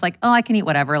I kind of just like, oh, I can eat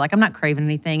whatever. Like I'm not craving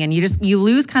anything. And you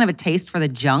lose kind of a taste for the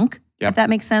junk, if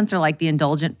that makes sense, or like the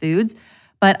indulgent foods.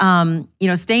 But,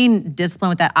 staying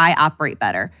disciplined with that, I operate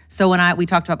better. So when we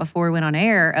talked about before we went on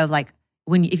air of like,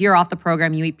 if you're off the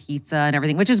program, you eat pizza and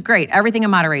everything, which is great. Everything in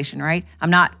moderation, right?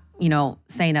 I'm not,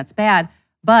 saying that's bad,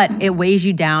 but it weighs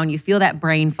you down. You feel that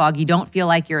brain fog. You don't feel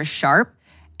like you're as sharp.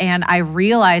 And I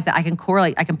realize that I can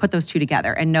put those two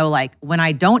together and know like when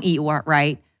I don't eat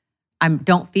right, I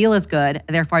don't feel as good,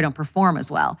 therefore I don't perform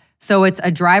as well. So it's a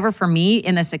driver for me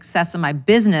in the success of my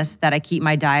business that I keep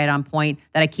my diet on point,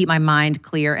 that I keep my mind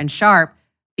clear and sharp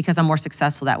because I'm more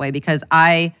successful that way. Because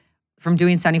from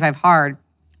doing 75 Hard,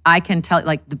 I can tell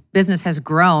like the business has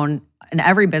grown in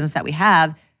every business that we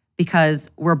have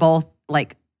because we're both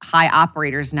like high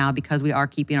operators now because we are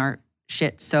keeping our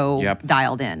shit so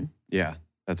dialed in. Yeah,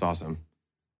 that's awesome.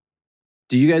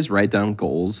 Do you guys write down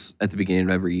goals at the beginning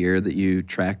of every year that you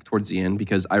track towards the end?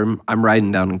 Because I'm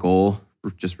writing down a goal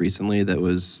just recently that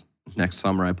was next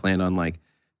summer. I planned on like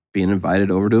being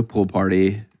invited over to a pool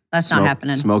party. That's not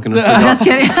happening. Smoking a cigar. Just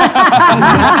kidding.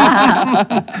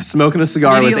 Smoking a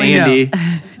cigar with Andy.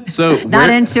 No. So not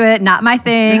into it, not my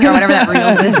thing, or whatever that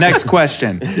reels is. Next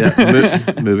question.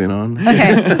 Moving on.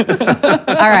 Okay.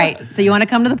 All right. So you want to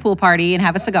come to the pool party and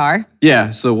have a cigar?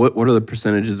 Yeah. So what are the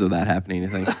percentages of that happening, you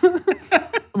think?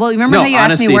 Well, remember how you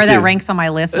asked me where that ranks on my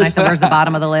list when I said where's the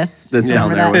bottom of the list? That's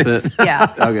down there with it.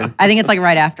 Yeah. Okay. I think it's like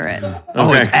right after it.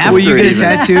 Oh, it's after. Will you get a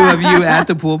tattoo of you at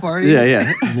the pool party?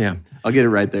 Yeah. I'll get it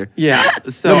right there. Yeah.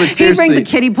 So he brings a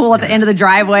kiddie pool at the end of the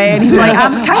driveway, and he's like,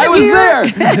 I was there.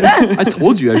 I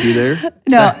told you I'd be there.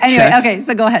 No. Anyway, okay.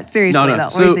 So go ahead. Seriously, though.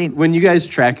 So when you guys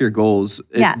track your goals,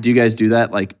 do you guys do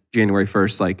that like January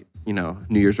 1st, like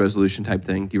New Year's resolution type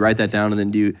thing? Do you write that down and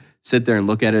then do you sit there and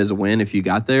look at it as a win if you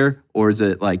got there, or is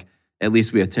it like at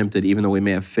least we attempted, even though we may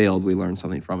have failed, we learned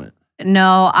something from it?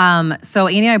 No. So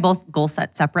Andy and I both goal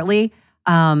set separately.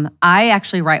 I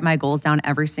actually write my goals down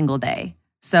every single day.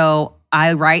 So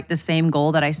I write the same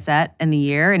goal that I set in the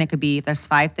year, and it could be if there's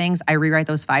 5 things, I rewrite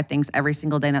those 5 things every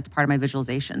single day, and that's part of my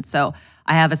visualization. So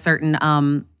I have a certain,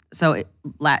 in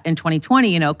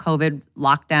 2020, COVID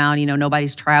lockdown,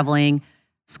 nobody's traveling,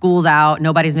 school's out,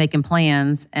 nobody's making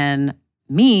plans, and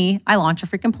I launch a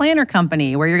freaking planner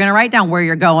company where you're going to write down where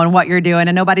you're going, what you're doing,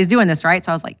 and nobody's doing this, right?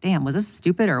 So I was like, damn, was this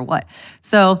stupid or what?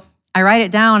 So I write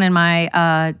it down in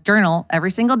my journal every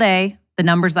single day, the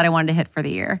numbers that I wanted to hit for the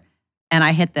year. And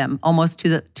I hit them almost to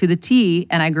the T,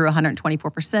 and I grew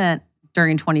 124%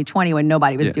 during 2020 when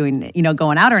nobody was doing,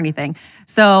 going out or anything.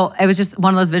 So it was just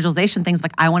one of those visualization things,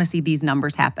 like I want to see these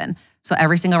numbers happen. So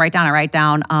every single I write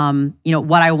down,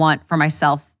 what I want for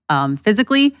myself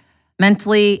physically,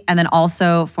 mentally, and then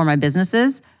also for my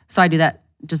businesses. So I do that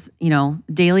just,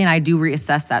 daily, and I do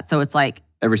reassess that. So it's like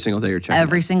every single day you're checking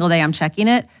every single day I'm checking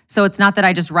it. So it's not that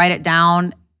I just write it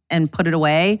down and put it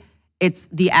away. It's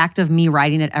the act of me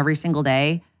writing it every single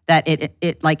day that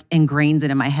it like ingrains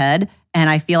it in my head. And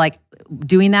I feel like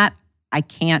doing that, I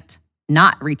can't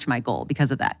not reach my goal because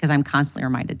of that, because I'm constantly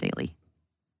reminded daily.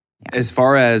 Yeah. As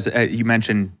far as you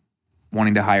mentioned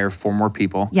wanting to hire 4 more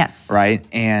people. Yes. Right?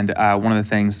 And one of the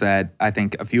things that I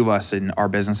think a few of us in our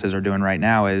businesses are doing right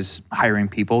now is hiring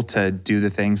people to do the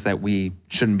things that we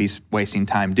shouldn't be wasting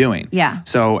time doing. Yeah.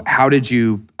 So how did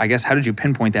you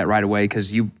pinpoint that right away?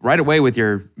 Because right away with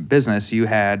your business, you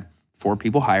had 4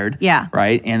 people hired. Yeah.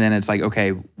 Right? And then it's like,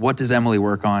 okay, what does Emily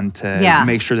work on to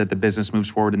make sure that the business moves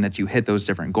forward and that you hit those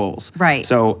different goals? Right.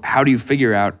 So how do you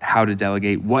figure out how to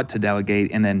delegate, what to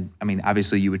delegate? And then,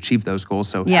 obviously you achieve those goals.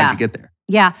 So how'd you get there?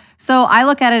 Yeah. So I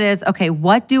look at it as, okay,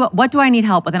 what do I need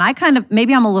help with? And I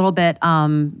maybe I'm a little bit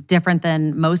different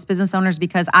than most business owners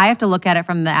because I have to look at it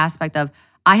from the aspect of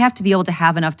I have to be able to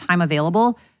have enough time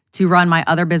available to run my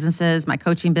other businesses, my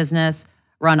coaching business,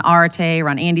 run Arete,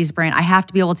 run Andy's brand. I have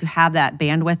to be able to have that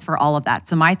bandwidth for all of that.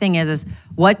 So my thing is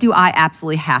what do I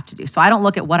absolutely have to do? So I don't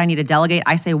look at what I need to delegate.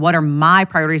 I say, what are my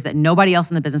priorities that nobody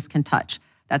else in the business can touch,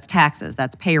 That's taxes,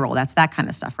 that's payroll, that's that kind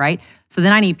of stuff, right? So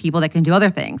then I need people that can do other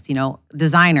things,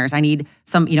 designers. I need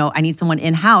someone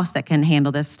in-house that can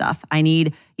handle this stuff. I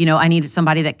need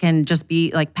somebody that can just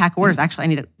be like pack orders. Actually, I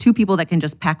need 2 people that can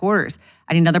just pack orders.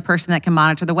 I need another person that can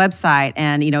monitor the website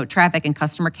and, traffic and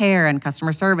customer care and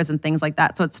customer service and things like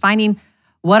that. So it's finding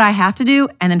what I have to do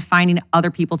and then finding other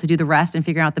people to do the rest and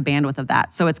figuring out the bandwidth of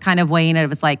that. So it's kind of weighing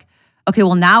it. It's like, okay,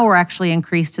 well, now we're actually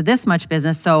increased to this much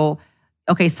business. So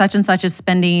okay, such and such is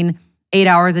spending 8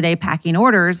 hours a day packing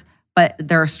orders, but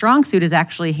their strong suit is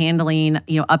actually handling,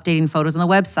 updating photos on the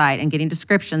website and getting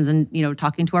descriptions and,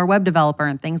 talking to our web developer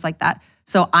and things like that.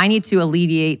 So I need to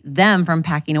alleviate them from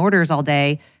packing orders all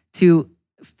day to,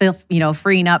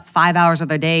 freeing up 5 hours of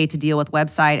their day to deal with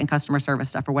website and customer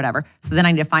service stuff or whatever. So then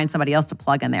I need to find somebody else to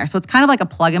plug in there. So it's kind of like a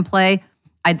plug and play.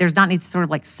 There's not any sort of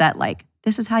like set, like,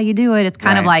 this is how you do it. It's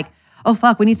kind of like, oh,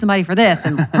 fuck, we need somebody for this.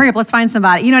 And hurry up, let's find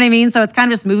somebody. You know what I mean? So it's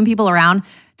kind of just moving people around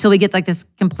till we get like this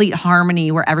complete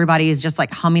harmony where everybody is just like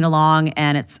humming along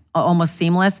and it's almost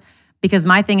seamless. Because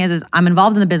my thing is I'm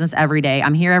involved in the business every day.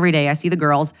 I'm here every day. I see the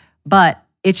girls. But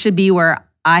it should be where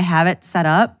I have it set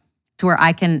up to where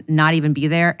I can not even be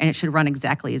there and it should run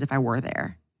exactly as if I were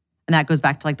there. And that goes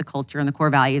back to like the culture and the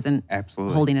core values and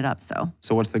holding it up. So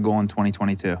what's the goal in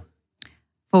 2022?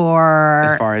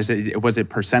 As far as was it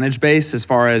percentage based as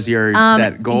far as your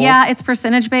that goal? Yeah, it's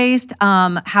percentage based.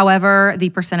 However, the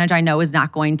percentage I know is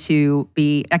not going to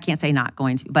be, I can't say not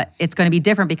going to, but it's going to be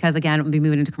different because again, we'll be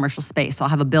moving into commercial space. So I'll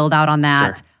have a build out on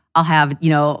that. Sure. I'll have,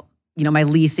 my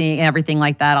leasing and everything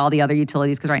like that, all the other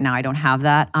utilities, because right now I don't have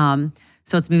that.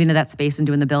 So it's moving to that space and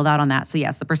doing the build out on that. So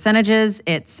yes, the percentages,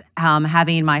 it's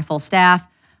having my full staff.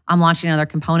 I'm launching another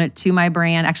component to my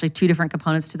brand, actually 2 different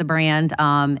components to the brand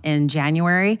in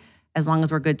January, as long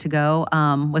as we're good to go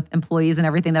with employees and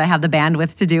everything that I have the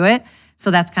bandwidth to do it.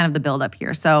 So that's kind of the build up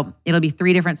here. So it'll be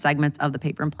 3 different segments of the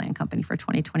Paper and Plan Company for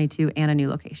 2022 and a new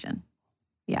location.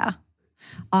 Yeah.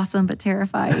 Awesome, but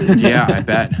terrifying. Yeah, I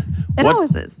bet. It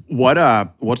always is.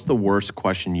 What's the worst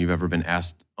question you've ever been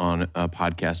asked on a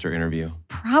podcast or interview?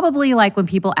 Probably like when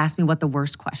people ask me what the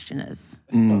worst question is.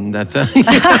 That's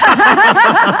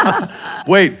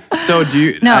Wait, so do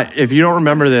you? No. If you don't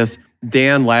remember this,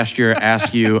 Dan last year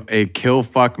asked you a kill,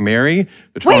 fuck, marry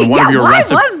on one of your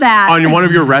was that? On one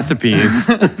of your recipes.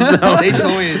 So they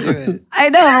told me to do it. I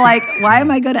know. Like, why am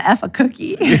I going to F a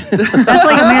cookie? That's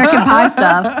like American Pie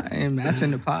stuff. I am matching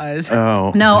the pies.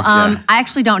 Oh no. I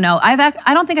actually don't know.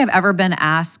 I don't think I've ever been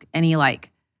asked any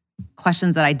like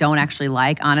questions that I don't actually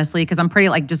like, honestly, because I'm pretty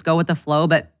like just go with the flow.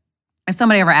 But if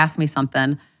somebody ever asks me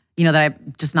something, that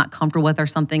I'm just not comfortable with or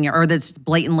something, or that's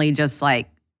blatantly just like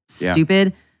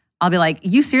stupid. I'll be like,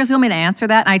 you seriously want me to answer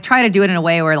that? And I try to do it in a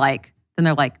way where like, then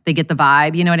they're like, they get the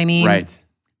vibe, you know what I mean? Right.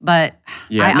 But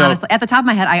honestly, at the top of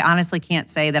my head, I honestly can't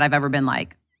say that I've ever been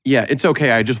like. Yeah, it's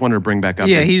okay. I just wanted to bring back up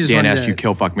that Dan asked you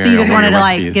kill, fuck, marry. So you just wanted to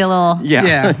like get a little.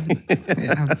 Yeah.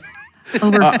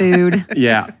 Over food.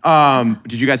 Yeah.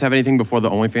 Did you guys have anything before the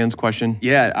OnlyFans question?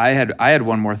 Yeah, I had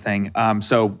one more thing.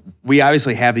 So we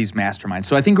obviously have these masterminds.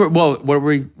 So I think what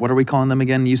are we calling them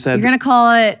again? You said you're gonna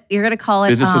call it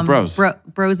Business with Bros.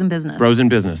 Bros in Business. Bros in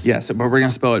Business. Yeah, so but we're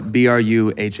gonna spell it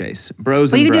BRUHAs.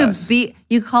 Bros well, and you could Bros.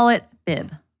 you call it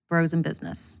BIB. Bros in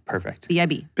Business. Perfect.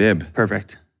 BIB. BIB.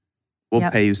 Perfect. We'll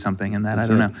pay you something in that. I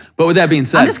don't know. But with that being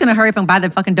said, I'm just gonna hurry up and buy the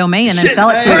fucking domain and then sell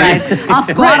it to you guys. I'll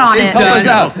squat on it. Help us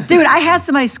out. Dude, I had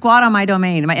somebody squat on my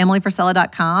domain, my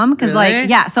EmilyForSella.com. Because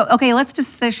so okay, let's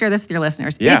just share this with your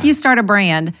listeners. Yeah. If you start a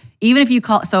brand, even if you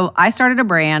so I started a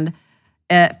brand.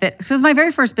 So it was my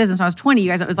very first business when I was 20, you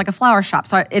guys. It was like a flower shop.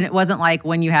 So it wasn't like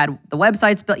when you had the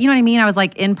websites built, you know what I mean? I was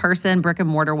like in person, brick and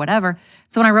mortar, whatever.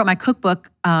 So when I wrote my cookbook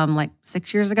like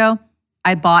 6 years ago,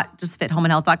 I bought just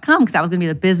fithomeandhealth.com because that was going to be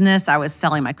the business I was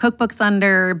selling my cookbooks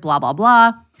under, blah, blah,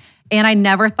 blah. And I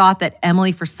never thought that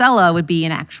Emily Forsella would be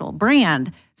an actual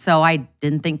brand. So I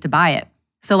didn't think to buy it.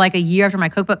 So like a year after my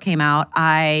cookbook came out,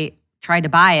 I tried to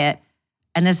buy it.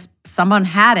 And someone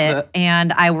had it,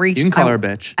 and I reached. You can call her a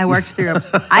bitch. I worked through.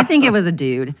 I think it was a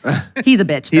dude. He's a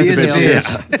bitch. He's a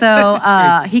bitch.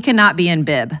 So he cannot be in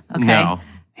Bib. Okay. No,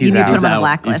 you need to put him on out. the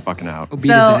blacklist. He's fucking out.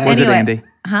 So anyway, was it Andy?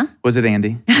 Huh? Was it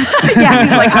Andy? Yeah,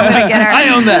 he's like, I'm gonna get her. I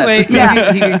own that. Wait,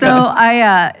 yeah. So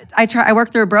I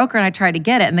worked through a broker and I tried to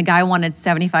get it, and the guy wanted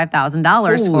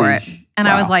 $75,000 for it, and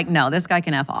I was like, no, this guy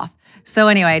can F off. So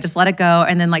anyway, I just let it go.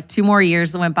 And then like 2 more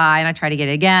years went by and I tried to get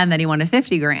it again. Then he wanted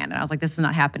 $50,000. And I was like, this is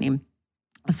not happening.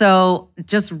 So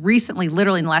just recently,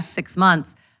 literally in the last 6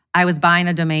 months, I was buying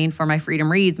a domain for my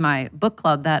Freedom Reads, my book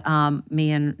club that me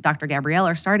and Dr. Gabrielle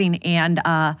are starting. And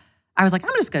I was like,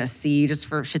 I'm just going to see just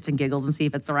for shits and giggles and see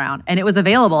if it's around. And it was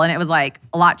available, and it was like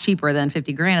a lot cheaper than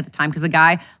 $50,000 at the time because the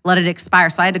guy let it expire.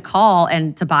 So I had to call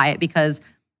and to buy it because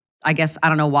I guess, I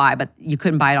don't know why, but you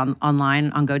couldn't buy it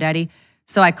online on GoDaddy.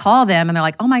 So I call them and they're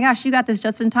like, oh my gosh, you got this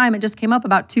just in time. It just came up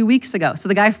about 2 weeks ago. So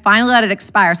the guy finally let it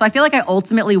expire. So I feel like I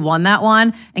ultimately won that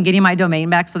one and getting my domain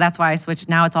back. So that's why I switched.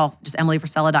 Now it's all just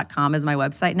emilyfrisella.com is my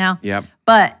website now. Yep.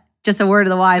 But just a word of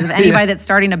the wise of anybody that's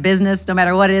starting a business, no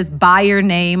matter what it is, buy your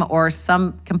name or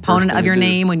some component of your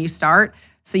name when you start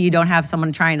so you don't have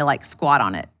someone trying to like squat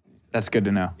on it. That's good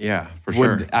to know. Yeah, for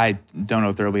sure. I don't know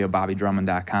if there will be a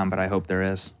BobbyDrummond.com, but I hope there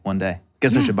is one day.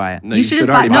 Guess I should buy it. No, you should just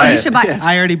buy it. No, you should buy it.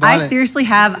 I already bought it. I seriously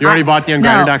have. You already bought the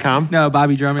Ungrindr.com? No,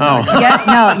 Bobby Drummond. Oh.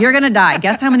 No, you're going to die.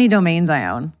 Guess how many domains I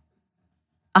own?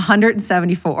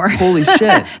 174. Holy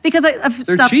shit. Because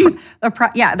they're cheap.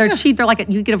 They're cheap. They're like,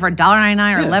 you get it for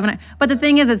 $1.99 or $11. But the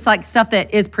thing is, it's like stuff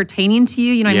that is pertaining to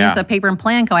you. You know what I mean? So Paper and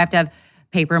Plan Co. I have to have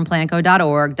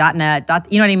paperandplanco.org, .net,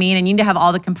 you know what I mean? And you need to have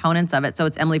all the components of it. So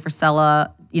it's Emily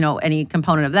Frisella, any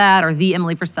component of that, or the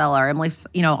Emily Frisella, or Emily,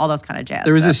 all those kind of jazz.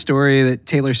 There was a story that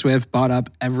Taylor Swift bought up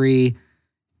everything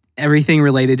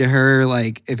related to her,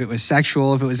 like if it was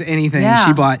sexual, if it was anything,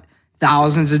 she bought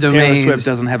thousands of domains. Taylor Swift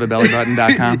doesn't have a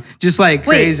bellybutton.com. Just like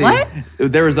crazy. Wait,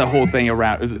 what? There was a whole thing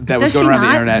around that was going around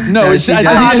the internet. No, I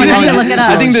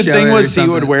think the thing was she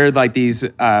would wear like these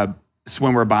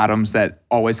swimwear bottoms that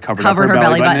always covered up her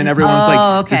belly button. And everyone's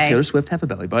like, does Taylor Swift have a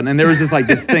belly button? And there was just like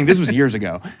this thing. This was years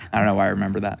ago. I don't know why I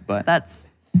remember that, but that's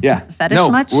fetish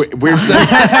much? We're saying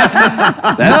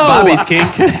that's Bobby's kink.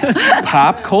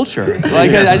 Pop culture.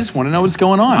 Like I just want to know what's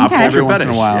going on every once in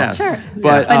a while. Yes. Sure.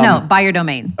 But no, buy your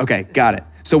domains. Okay, got it.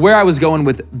 So where I was going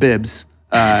with Bibs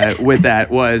with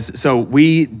that was, so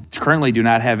we currently do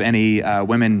not have any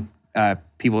women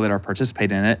people that are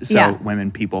participating in it. So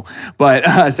women people, but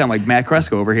I sound like Matt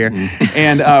Cresco over here.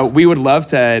 And we would love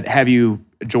to have you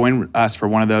join us for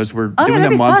one of those. We're doing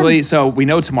them monthly. Fun. So we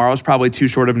know tomorrow's probably too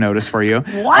short of notice for you.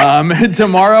 What?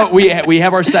 Tomorrow we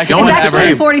have our second. It's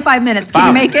actually 45 minutes. Can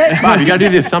you make it? Bob, you got to do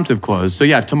the assumptive close.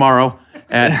 So tomorrow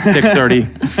at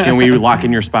 6:30, can we lock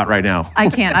in your spot right now? I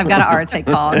can't. I've got an Arte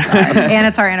call. And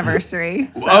it's our anniversary.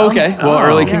 So. Okay. Well,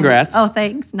 early congrats. Oh,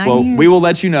 thanks. 9 Well, years. we will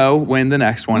let you know when the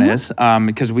next one is,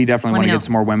 because we definitely want to get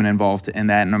some more women involved in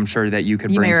that, and I'm sure that you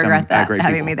could bring some great people.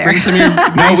 Having me there. Bring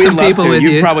some people with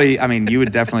you. Probably, you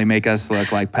would definitely make us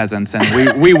look like peasants,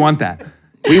 and we want that.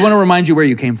 We want to remind you where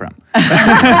you came from.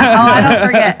 I don't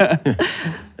forget.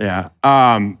 Yeah.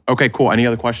 Okay, cool. Any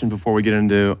other questions before we get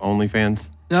into OnlyFans?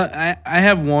 No, I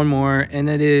have one more, and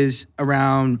it is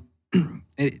around,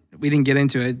 we didn't get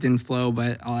into it, didn't flow,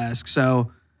 but I'll ask.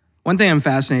 So one thing I'm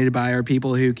fascinated by are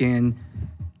people who can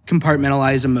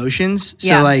compartmentalize emotions.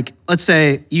 So like, let's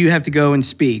say you have to go and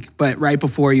speak, but right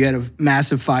before you had a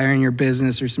massive fire in your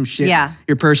business or some shit,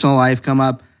 your personal life come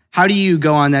up. How do you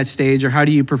go on that stage, or how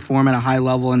do you perform at a high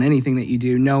level in anything that you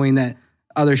do, knowing that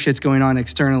other shit's going on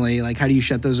externally? Like, how do you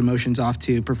shut those emotions off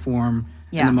to perform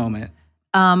in the moment?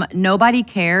 Nobody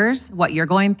cares what you're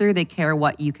going through. They care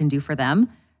what you can do for them.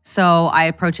 So I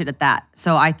approach it at that.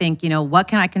 So I think, what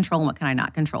can I control and what can I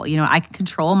not control? I can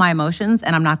control my emotions,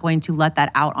 and I'm not going to let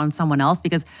that out on someone else,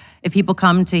 because if people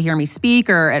come to hear me speak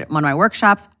or at one of my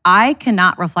workshops, I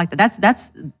cannot reflect that.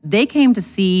 They came to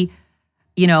see,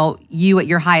 you at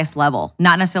your highest level,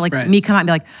 not necessarily me come out and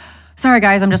be like, sorry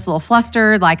guys, I'm just a little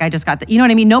flustered. Like I just got you know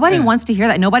what I mean? Nobody wants to hear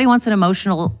that. Nobody wants an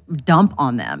emotional dump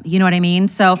on them. You know what I mean?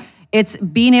 So it's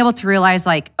being able to realize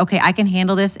like, okay, I can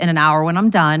handle this in an hour when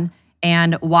I'm done.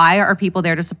 And why are people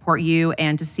there to support you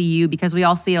and to see you? Because we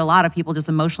all see a lot of people just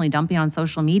emotionally dumping on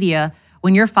social media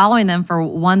when you're following them for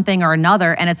one thing or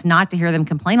another, and it's not to hear them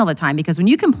complain all the time. Because when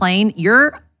you complain,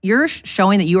 you're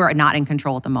showing that you are not in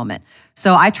control at the moment.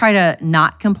 So I try to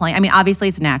not complain. I mean, obviously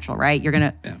it's natural, right? You're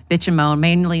gonna bitch and moan.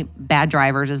 Mainly bad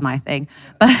drivers is my thing,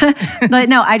 but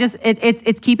no,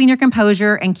 it's keeping your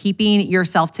composure and keeping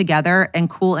yourself together and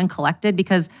cool and collected,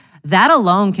 because that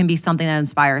alone can be something that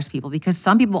inspires people, because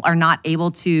some people are not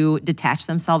able to detach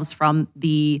themselves from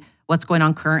what's going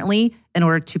on currently in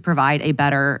order to provide a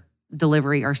better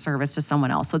delivery or service to someone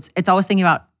else. So it's always thinking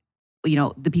about,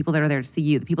 the people that are there to see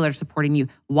you, the people that are supporting you.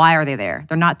 Why are they there?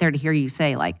 They're not there to hear you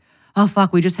say like, oh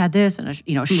fuck, we just had this and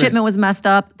shipment was messed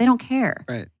up. They don't care.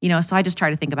 Right. So I just try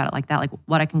to think about it like that, like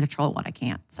what I can control, what I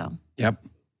can't. So. Yep.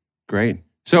 Great.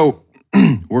 So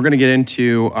we're going to get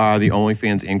into the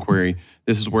OnlyFans inquiry.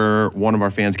 This is where one of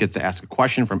our fans gets to ask a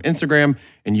question from Instagram,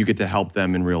 and you get to help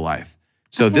them in real life.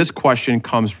 So this question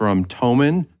comes from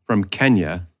Toman from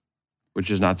Kenya,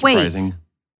 which is not surprising. Wait,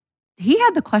 he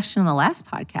had the question in the last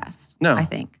podcast. No. I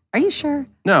think. Are you sure?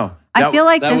 No. I feel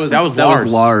like that was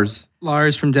Lars.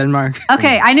 Lars from Denmark.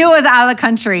 Okay, I knew it was out of the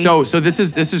country. So this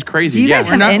is crazy. Do you guys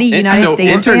have any United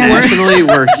States internationally?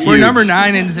 We're huge. We're number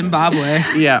 9 in Zimbabwe.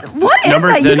 Yeah. What is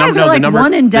that? You guys were like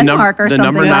one in Denmark or something.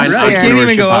 Number 9. I can't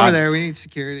even go over there. We need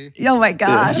security. Oh my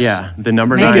gosh. Yeah, the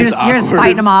number 9. You're just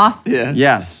fighting them off. Yeah.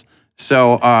 Yes.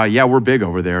 So we're big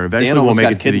over there. Eventually, we'll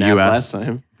make it to the U.S.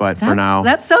 But for now,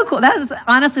 that's so cool. That is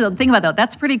honestly, think about that.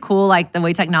 That's pretty cool. Like the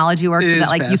way technology works is that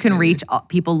like you can reach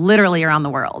people literally around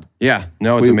the world. Yeah,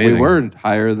 no, it's amazing. We were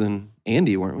higher than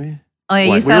Andy, weren't we? Oh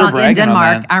yeah, you said in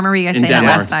Denmark. I remember you guys saying that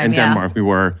last time. In Denmark, we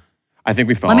were. I think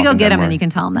we fell. Let me go get him, and you can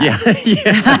tell him that.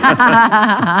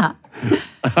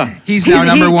 Yeah. He's now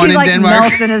number 1 in like Denmark.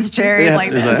 Melts in his chair. He's like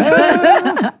this.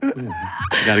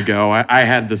 Gotta go. I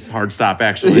had this hard stop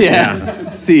actually. Yeah.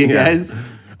 See you guys.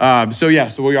 So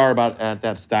we are about at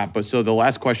that stop. But so the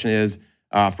last question is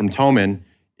from Toman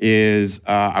is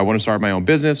I want to start my own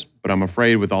business, but I'm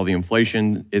afraid with all the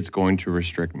inflation, it's going to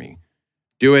restrict me.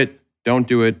 Do it, don't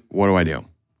do it. What do I do?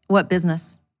 What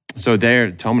business? So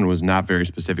Toman was not very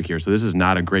specific here. So this is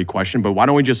not a great question, but why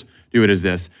don't we just do it as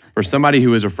this? For somebody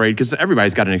who is afraid, because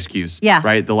everybody's got an excuse,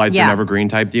 right? The lights are never green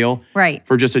type deal. Right.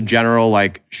 For just a general,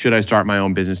 like, should I start my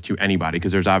own business to anybody?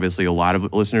 Because there's obviously a lot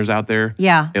of listeners out there.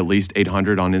 Yeah. At least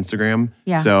 800 on Instagram.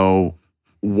 Yeah. So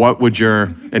what would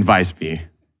your advice be?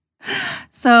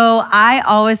 So I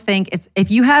always think if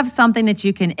you have something that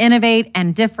you can innovate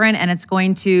and different and it's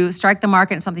going to strike the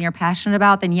market and something you're passionate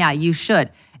about, then yeah, you should.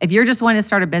 If you're just wanting to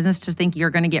start a business to think you're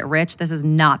going to get rich, this is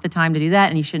not the time to do that,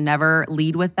 and you should never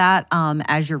lead with that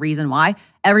as your reason why.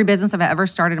 Every business I've ever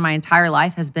started in my entire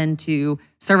life has been to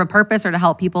serve a purpose or to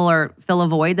help people or fill a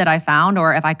void that I found,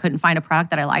 or if I couldn't find a product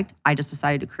that I liked, I just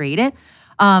decided to create it.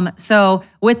 So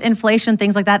with inflation,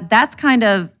 things like that, that's kind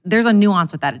of, there's a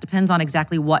nuance with that. It depends on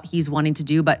exactly what he's wanting to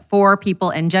do. But for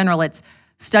people in general, it's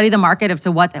study the market of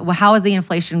how has the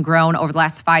inflation grown over the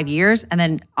last 5 years? And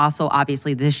then also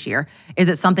obviously this year, is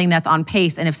it something that's on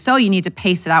pace? And if so, you need to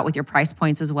pace it out with your price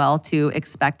points as well to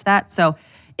expect that. So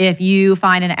if you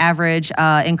find an average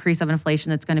increase of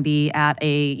inflation that's going to be at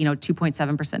a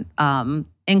 2.7%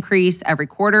 increase every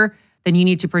quarter, then you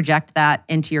need to project that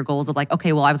into your goals of like,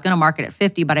 okay, well, I was going to market at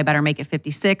 50, but I better make it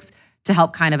 56 to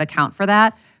help kind of account for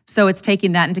that. So it's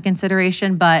taking that into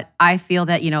consideration. But I feel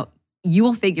that, you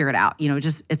will figure it out.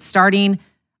 It's starting,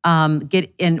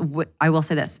 get in. I will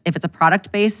say this, if it's a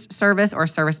product-based service or a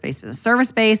service-based business,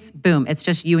 service-based, boom, it's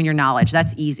just you and your knowledge.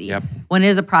 That's easy. Yep. When it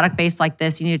is a product-based like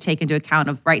this, you need to take into account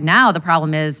of right now, the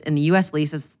problem is in the US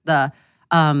lease is the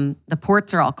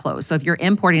ports are all closed. So if you're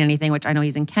importing anything, which I know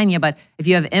he's in Kenya, but if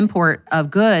you have import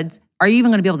of goods, are you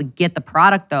even going to be able to get the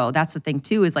product though? That's the thing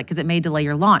too, is like, because it may delay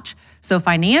your launch. So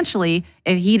financially,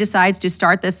 if he decides to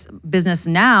start this business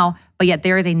now, but yet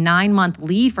there is a 9-month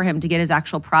lead for him to get his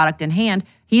actual product in hand,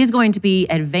 he is going to be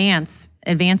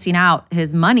advancing out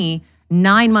his money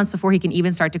 9 months before he can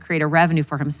even start to create a revenue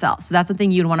for himself. So that's the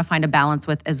thing you'd want to find a balance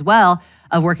with as well,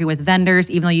 of working with vendors,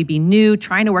 even though you'd be new,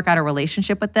 trying to work out a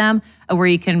relationship with them where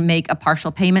you can make a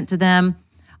partial payment to them,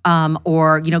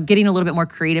 or getting a little bit more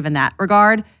creative in that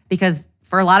regard. Because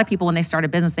for a lot of people, when they start a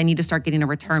business, they need to start getting a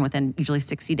return within usually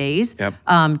 60 days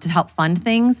to help fund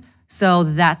things. So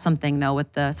that's something though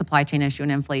with the supply chain issue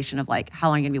and inflation of like, how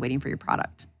long are you gonna be waiting for your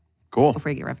product? Cool.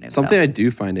 Before you get revenue. Something I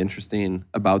do find interesting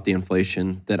about the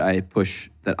inflation that I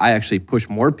actually push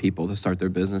more people to start their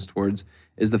business towards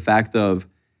is the fact of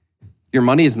your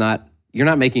money you're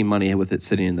not making money with it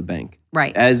sitting in the bank.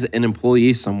 Right. As an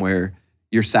employee somewhere,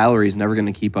 your salary is never going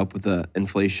to keep up with the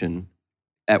inflation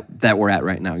that we're at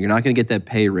right now. You're not going to get that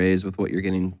pay raise with what you're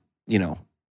getting,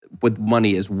 what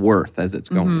money is worth as it's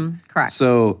going. Mm-hmm. Correct.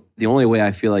 So the only way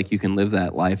I feel like you can live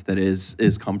that life that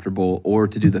is comfortable or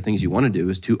to do the things you want to do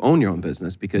is to own your own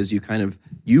business, because you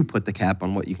put the cap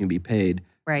on what you can be paid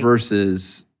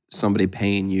versus somebody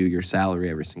paying you your salary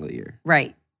every single year.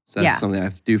 Right. So that's something I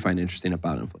do find interesting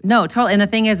about inflation. No, totally. And the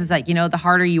thing is like, the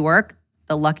harder you work,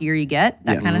 the luckier you get,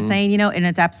 that kind of saying, and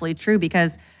it's absolutely true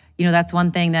because, that's one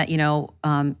thing that,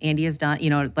 Andy has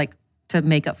done, like to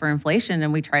make up for inflation.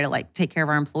 And we try to like take care of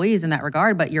our employees in that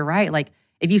regard. But you're right. Like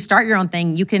if you start your own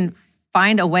thing, you can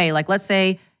find a way. Like let's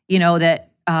say, that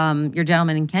your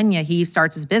gentleman in Kenya, he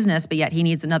starts his business, but yet he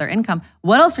needs another income.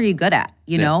 What else are you good at?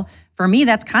 For me,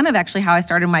 that's kind of actually how I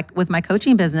started with my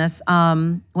coaching business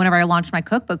whenever I launched my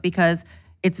cookbook, because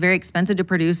it's very expensive to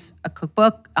produce a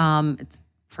cookbook. It's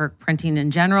for printing in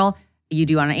general. You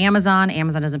do on Amazon.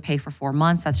 Amazon doesn't pay for 4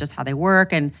 months. That's just how they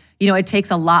work. And, it takes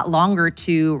a lot longer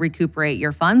to recuperate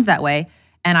your funds that way.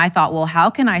 And I thought, well, how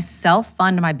can I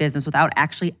self-fund my business without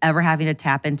actually ever having to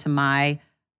tap into my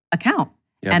account?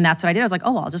 Yep. And that's what I did. I was like,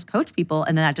 oh, well, I'll just coach people.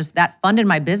 And then that funded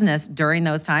my business during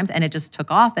those times. And it just took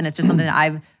off. And it's just something that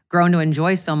I've grown to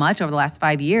enjoy so much over the last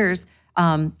 5 years.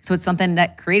 So it's something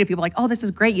that creative people are like, oh, this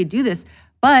is great. You do this.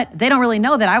 But they don't really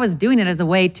know that I was doing it as a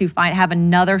way to have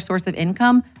another source of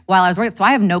income while I was working. So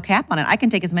I have no cap on it. I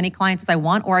can take as many clients as I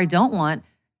want or I don't want.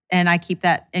 And I keep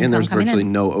that income and there's coming virtually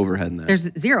in. no overhead in that. There's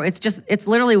zero. It's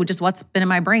literally just what's been in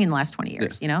my brain the last 20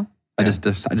 years, you know? I just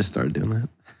started doing that.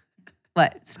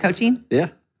 What? It's coaching? Yeah.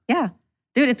 Yeah.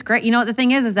 Dude, it's great. You know what the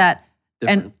thing is that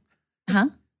different.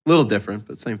 A little different,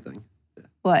 but same thing. Yeah.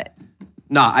 What?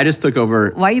 No, I just took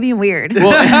over. Why are you being weird?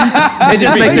 Well, it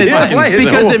just makes it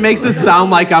because it makes it sound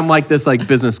like I'm like this like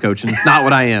business coach, and it's not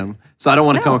what I am. So I don't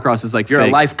want to come across as like you're fake.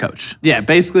 A life coach. Yeah,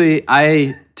 basically,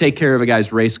 I take care of a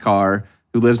guy's race car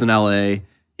who lives in LA.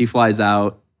 He flies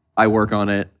out. I work on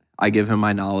it. I give him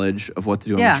my knowledge of what to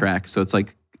do on the track. So it's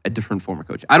like a different form of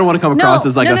coaching. I don't want to come across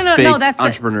as like a fake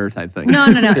entrepreneur type thing. No,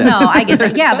 I get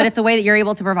that. Yeah, but it's a way that you're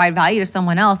able to provide value to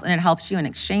someone else, and it helps you in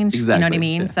exchange. Exactly. You know what I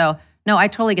mean? Yeah. So. No, I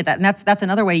totally get that. And that's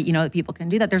another way, you know, that people can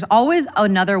do that. There's always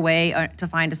another way to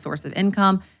find a source of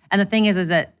income. And the thing is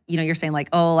that, you know, you're saying like,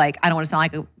 oh, like, I don't want to sound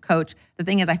like a coach. The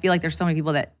thing is, I feel like there's so many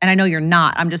people that, and I know you're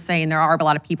not, I'm just saying there are a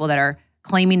lot of people that are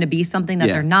claiming to be something that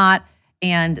they're not.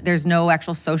 And there's no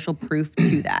actual social proof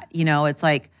to that. You know, it's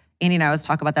like, Andy and I always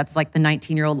talk about that. It's like the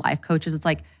 19-year-old life coaches. It's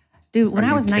like, dude, when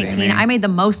I was 19, I made the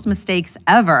most mistakes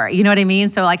ever. You know what I mean?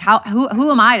 So like,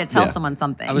 who am I to tell someone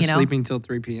something? I was sleeping till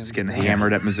 3 p.m. Just getting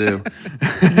hammered at Mizzou.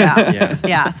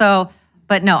 Yeah. So,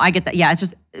 but no, I get that. Yeah, it's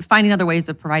just finding other ways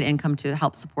to provide income to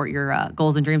help support your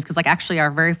goals and dreams. Because like actually, our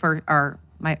very first, our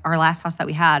last house that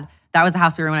we had, that was the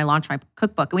house we were in when I launched my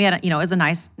cookbook, and we had, you know, it was a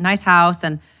nice house,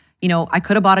 and you know, I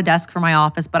could have bought a desk for my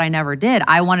office, but I never did.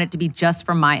 I wanted it to be just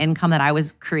from my income that I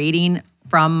was creating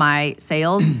from my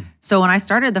sales. So when I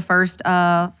started the first,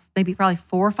 maybe probably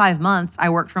 4 or 5 months, I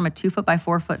worked from a 2 foot by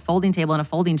 4 foot folding table and a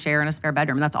folding chair in a spare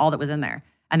bedroom. And that's all that was in there.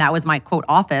 And that was my quote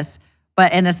office,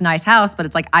 but in this nice house. But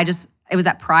it's like, it was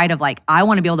that pride of like, I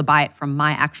want to be able to buy it from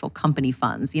my actual company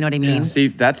funds. You know what I mean? Yeah. See,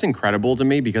 that's incredible to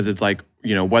me because it's like,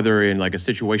 you know, whether in like a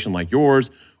situation like yours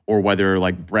or whether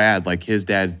like Brad, like his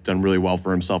dad's done really well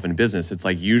for himself in business. It's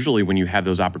like usually when you have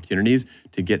those opportunities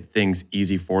to get things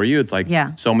easy for you, it's like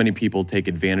so many people take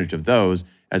advantage of those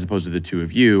as opposed to the two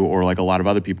of you or like a lot of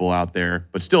other people out there,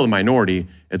 but still the minority.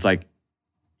 It's like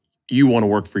you want to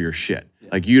work for your shit.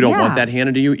 Like you don't want that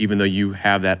handed to you, even though you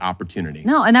have that opportunity.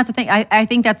 No, and that's the thing. I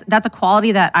think that's a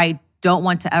quality that I don't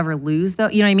want to ever lose, though.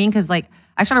 You know what I mean? Because like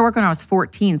I started working when I was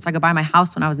 14, so I could buy my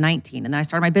house when I was 19, and then I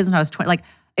started my business when I was 20. Like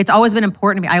it's always been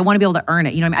important to me. I want to be able to earn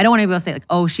it. You know what I mean? I don't want to be able to say like,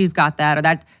 oh, she's got that or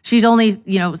that. She's only,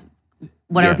 you know,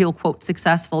 whatever people quote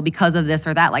successful because of this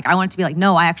or that. Like I want it to be like,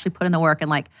 no, I actually put in the work, and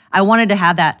like I wanted to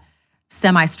have that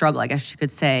semi-struggle, I guess you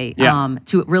could say,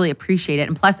 to really appreciate it.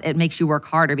 And plus, it makes you work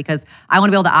harder because I want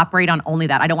to be able to operate on only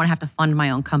that. I don't want to have to fund my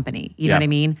own company. You know what I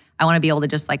mean? I want to be able to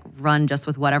just like run just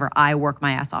with whatever I work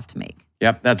my ass off to make.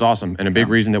 Yep, that's awesome. And a big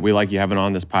reason that we like you having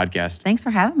on this podcast. Thanks for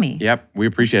having me. Yep, we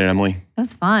appreciate it, Emily. It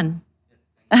was fun.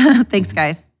 Thanks,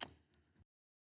 guys.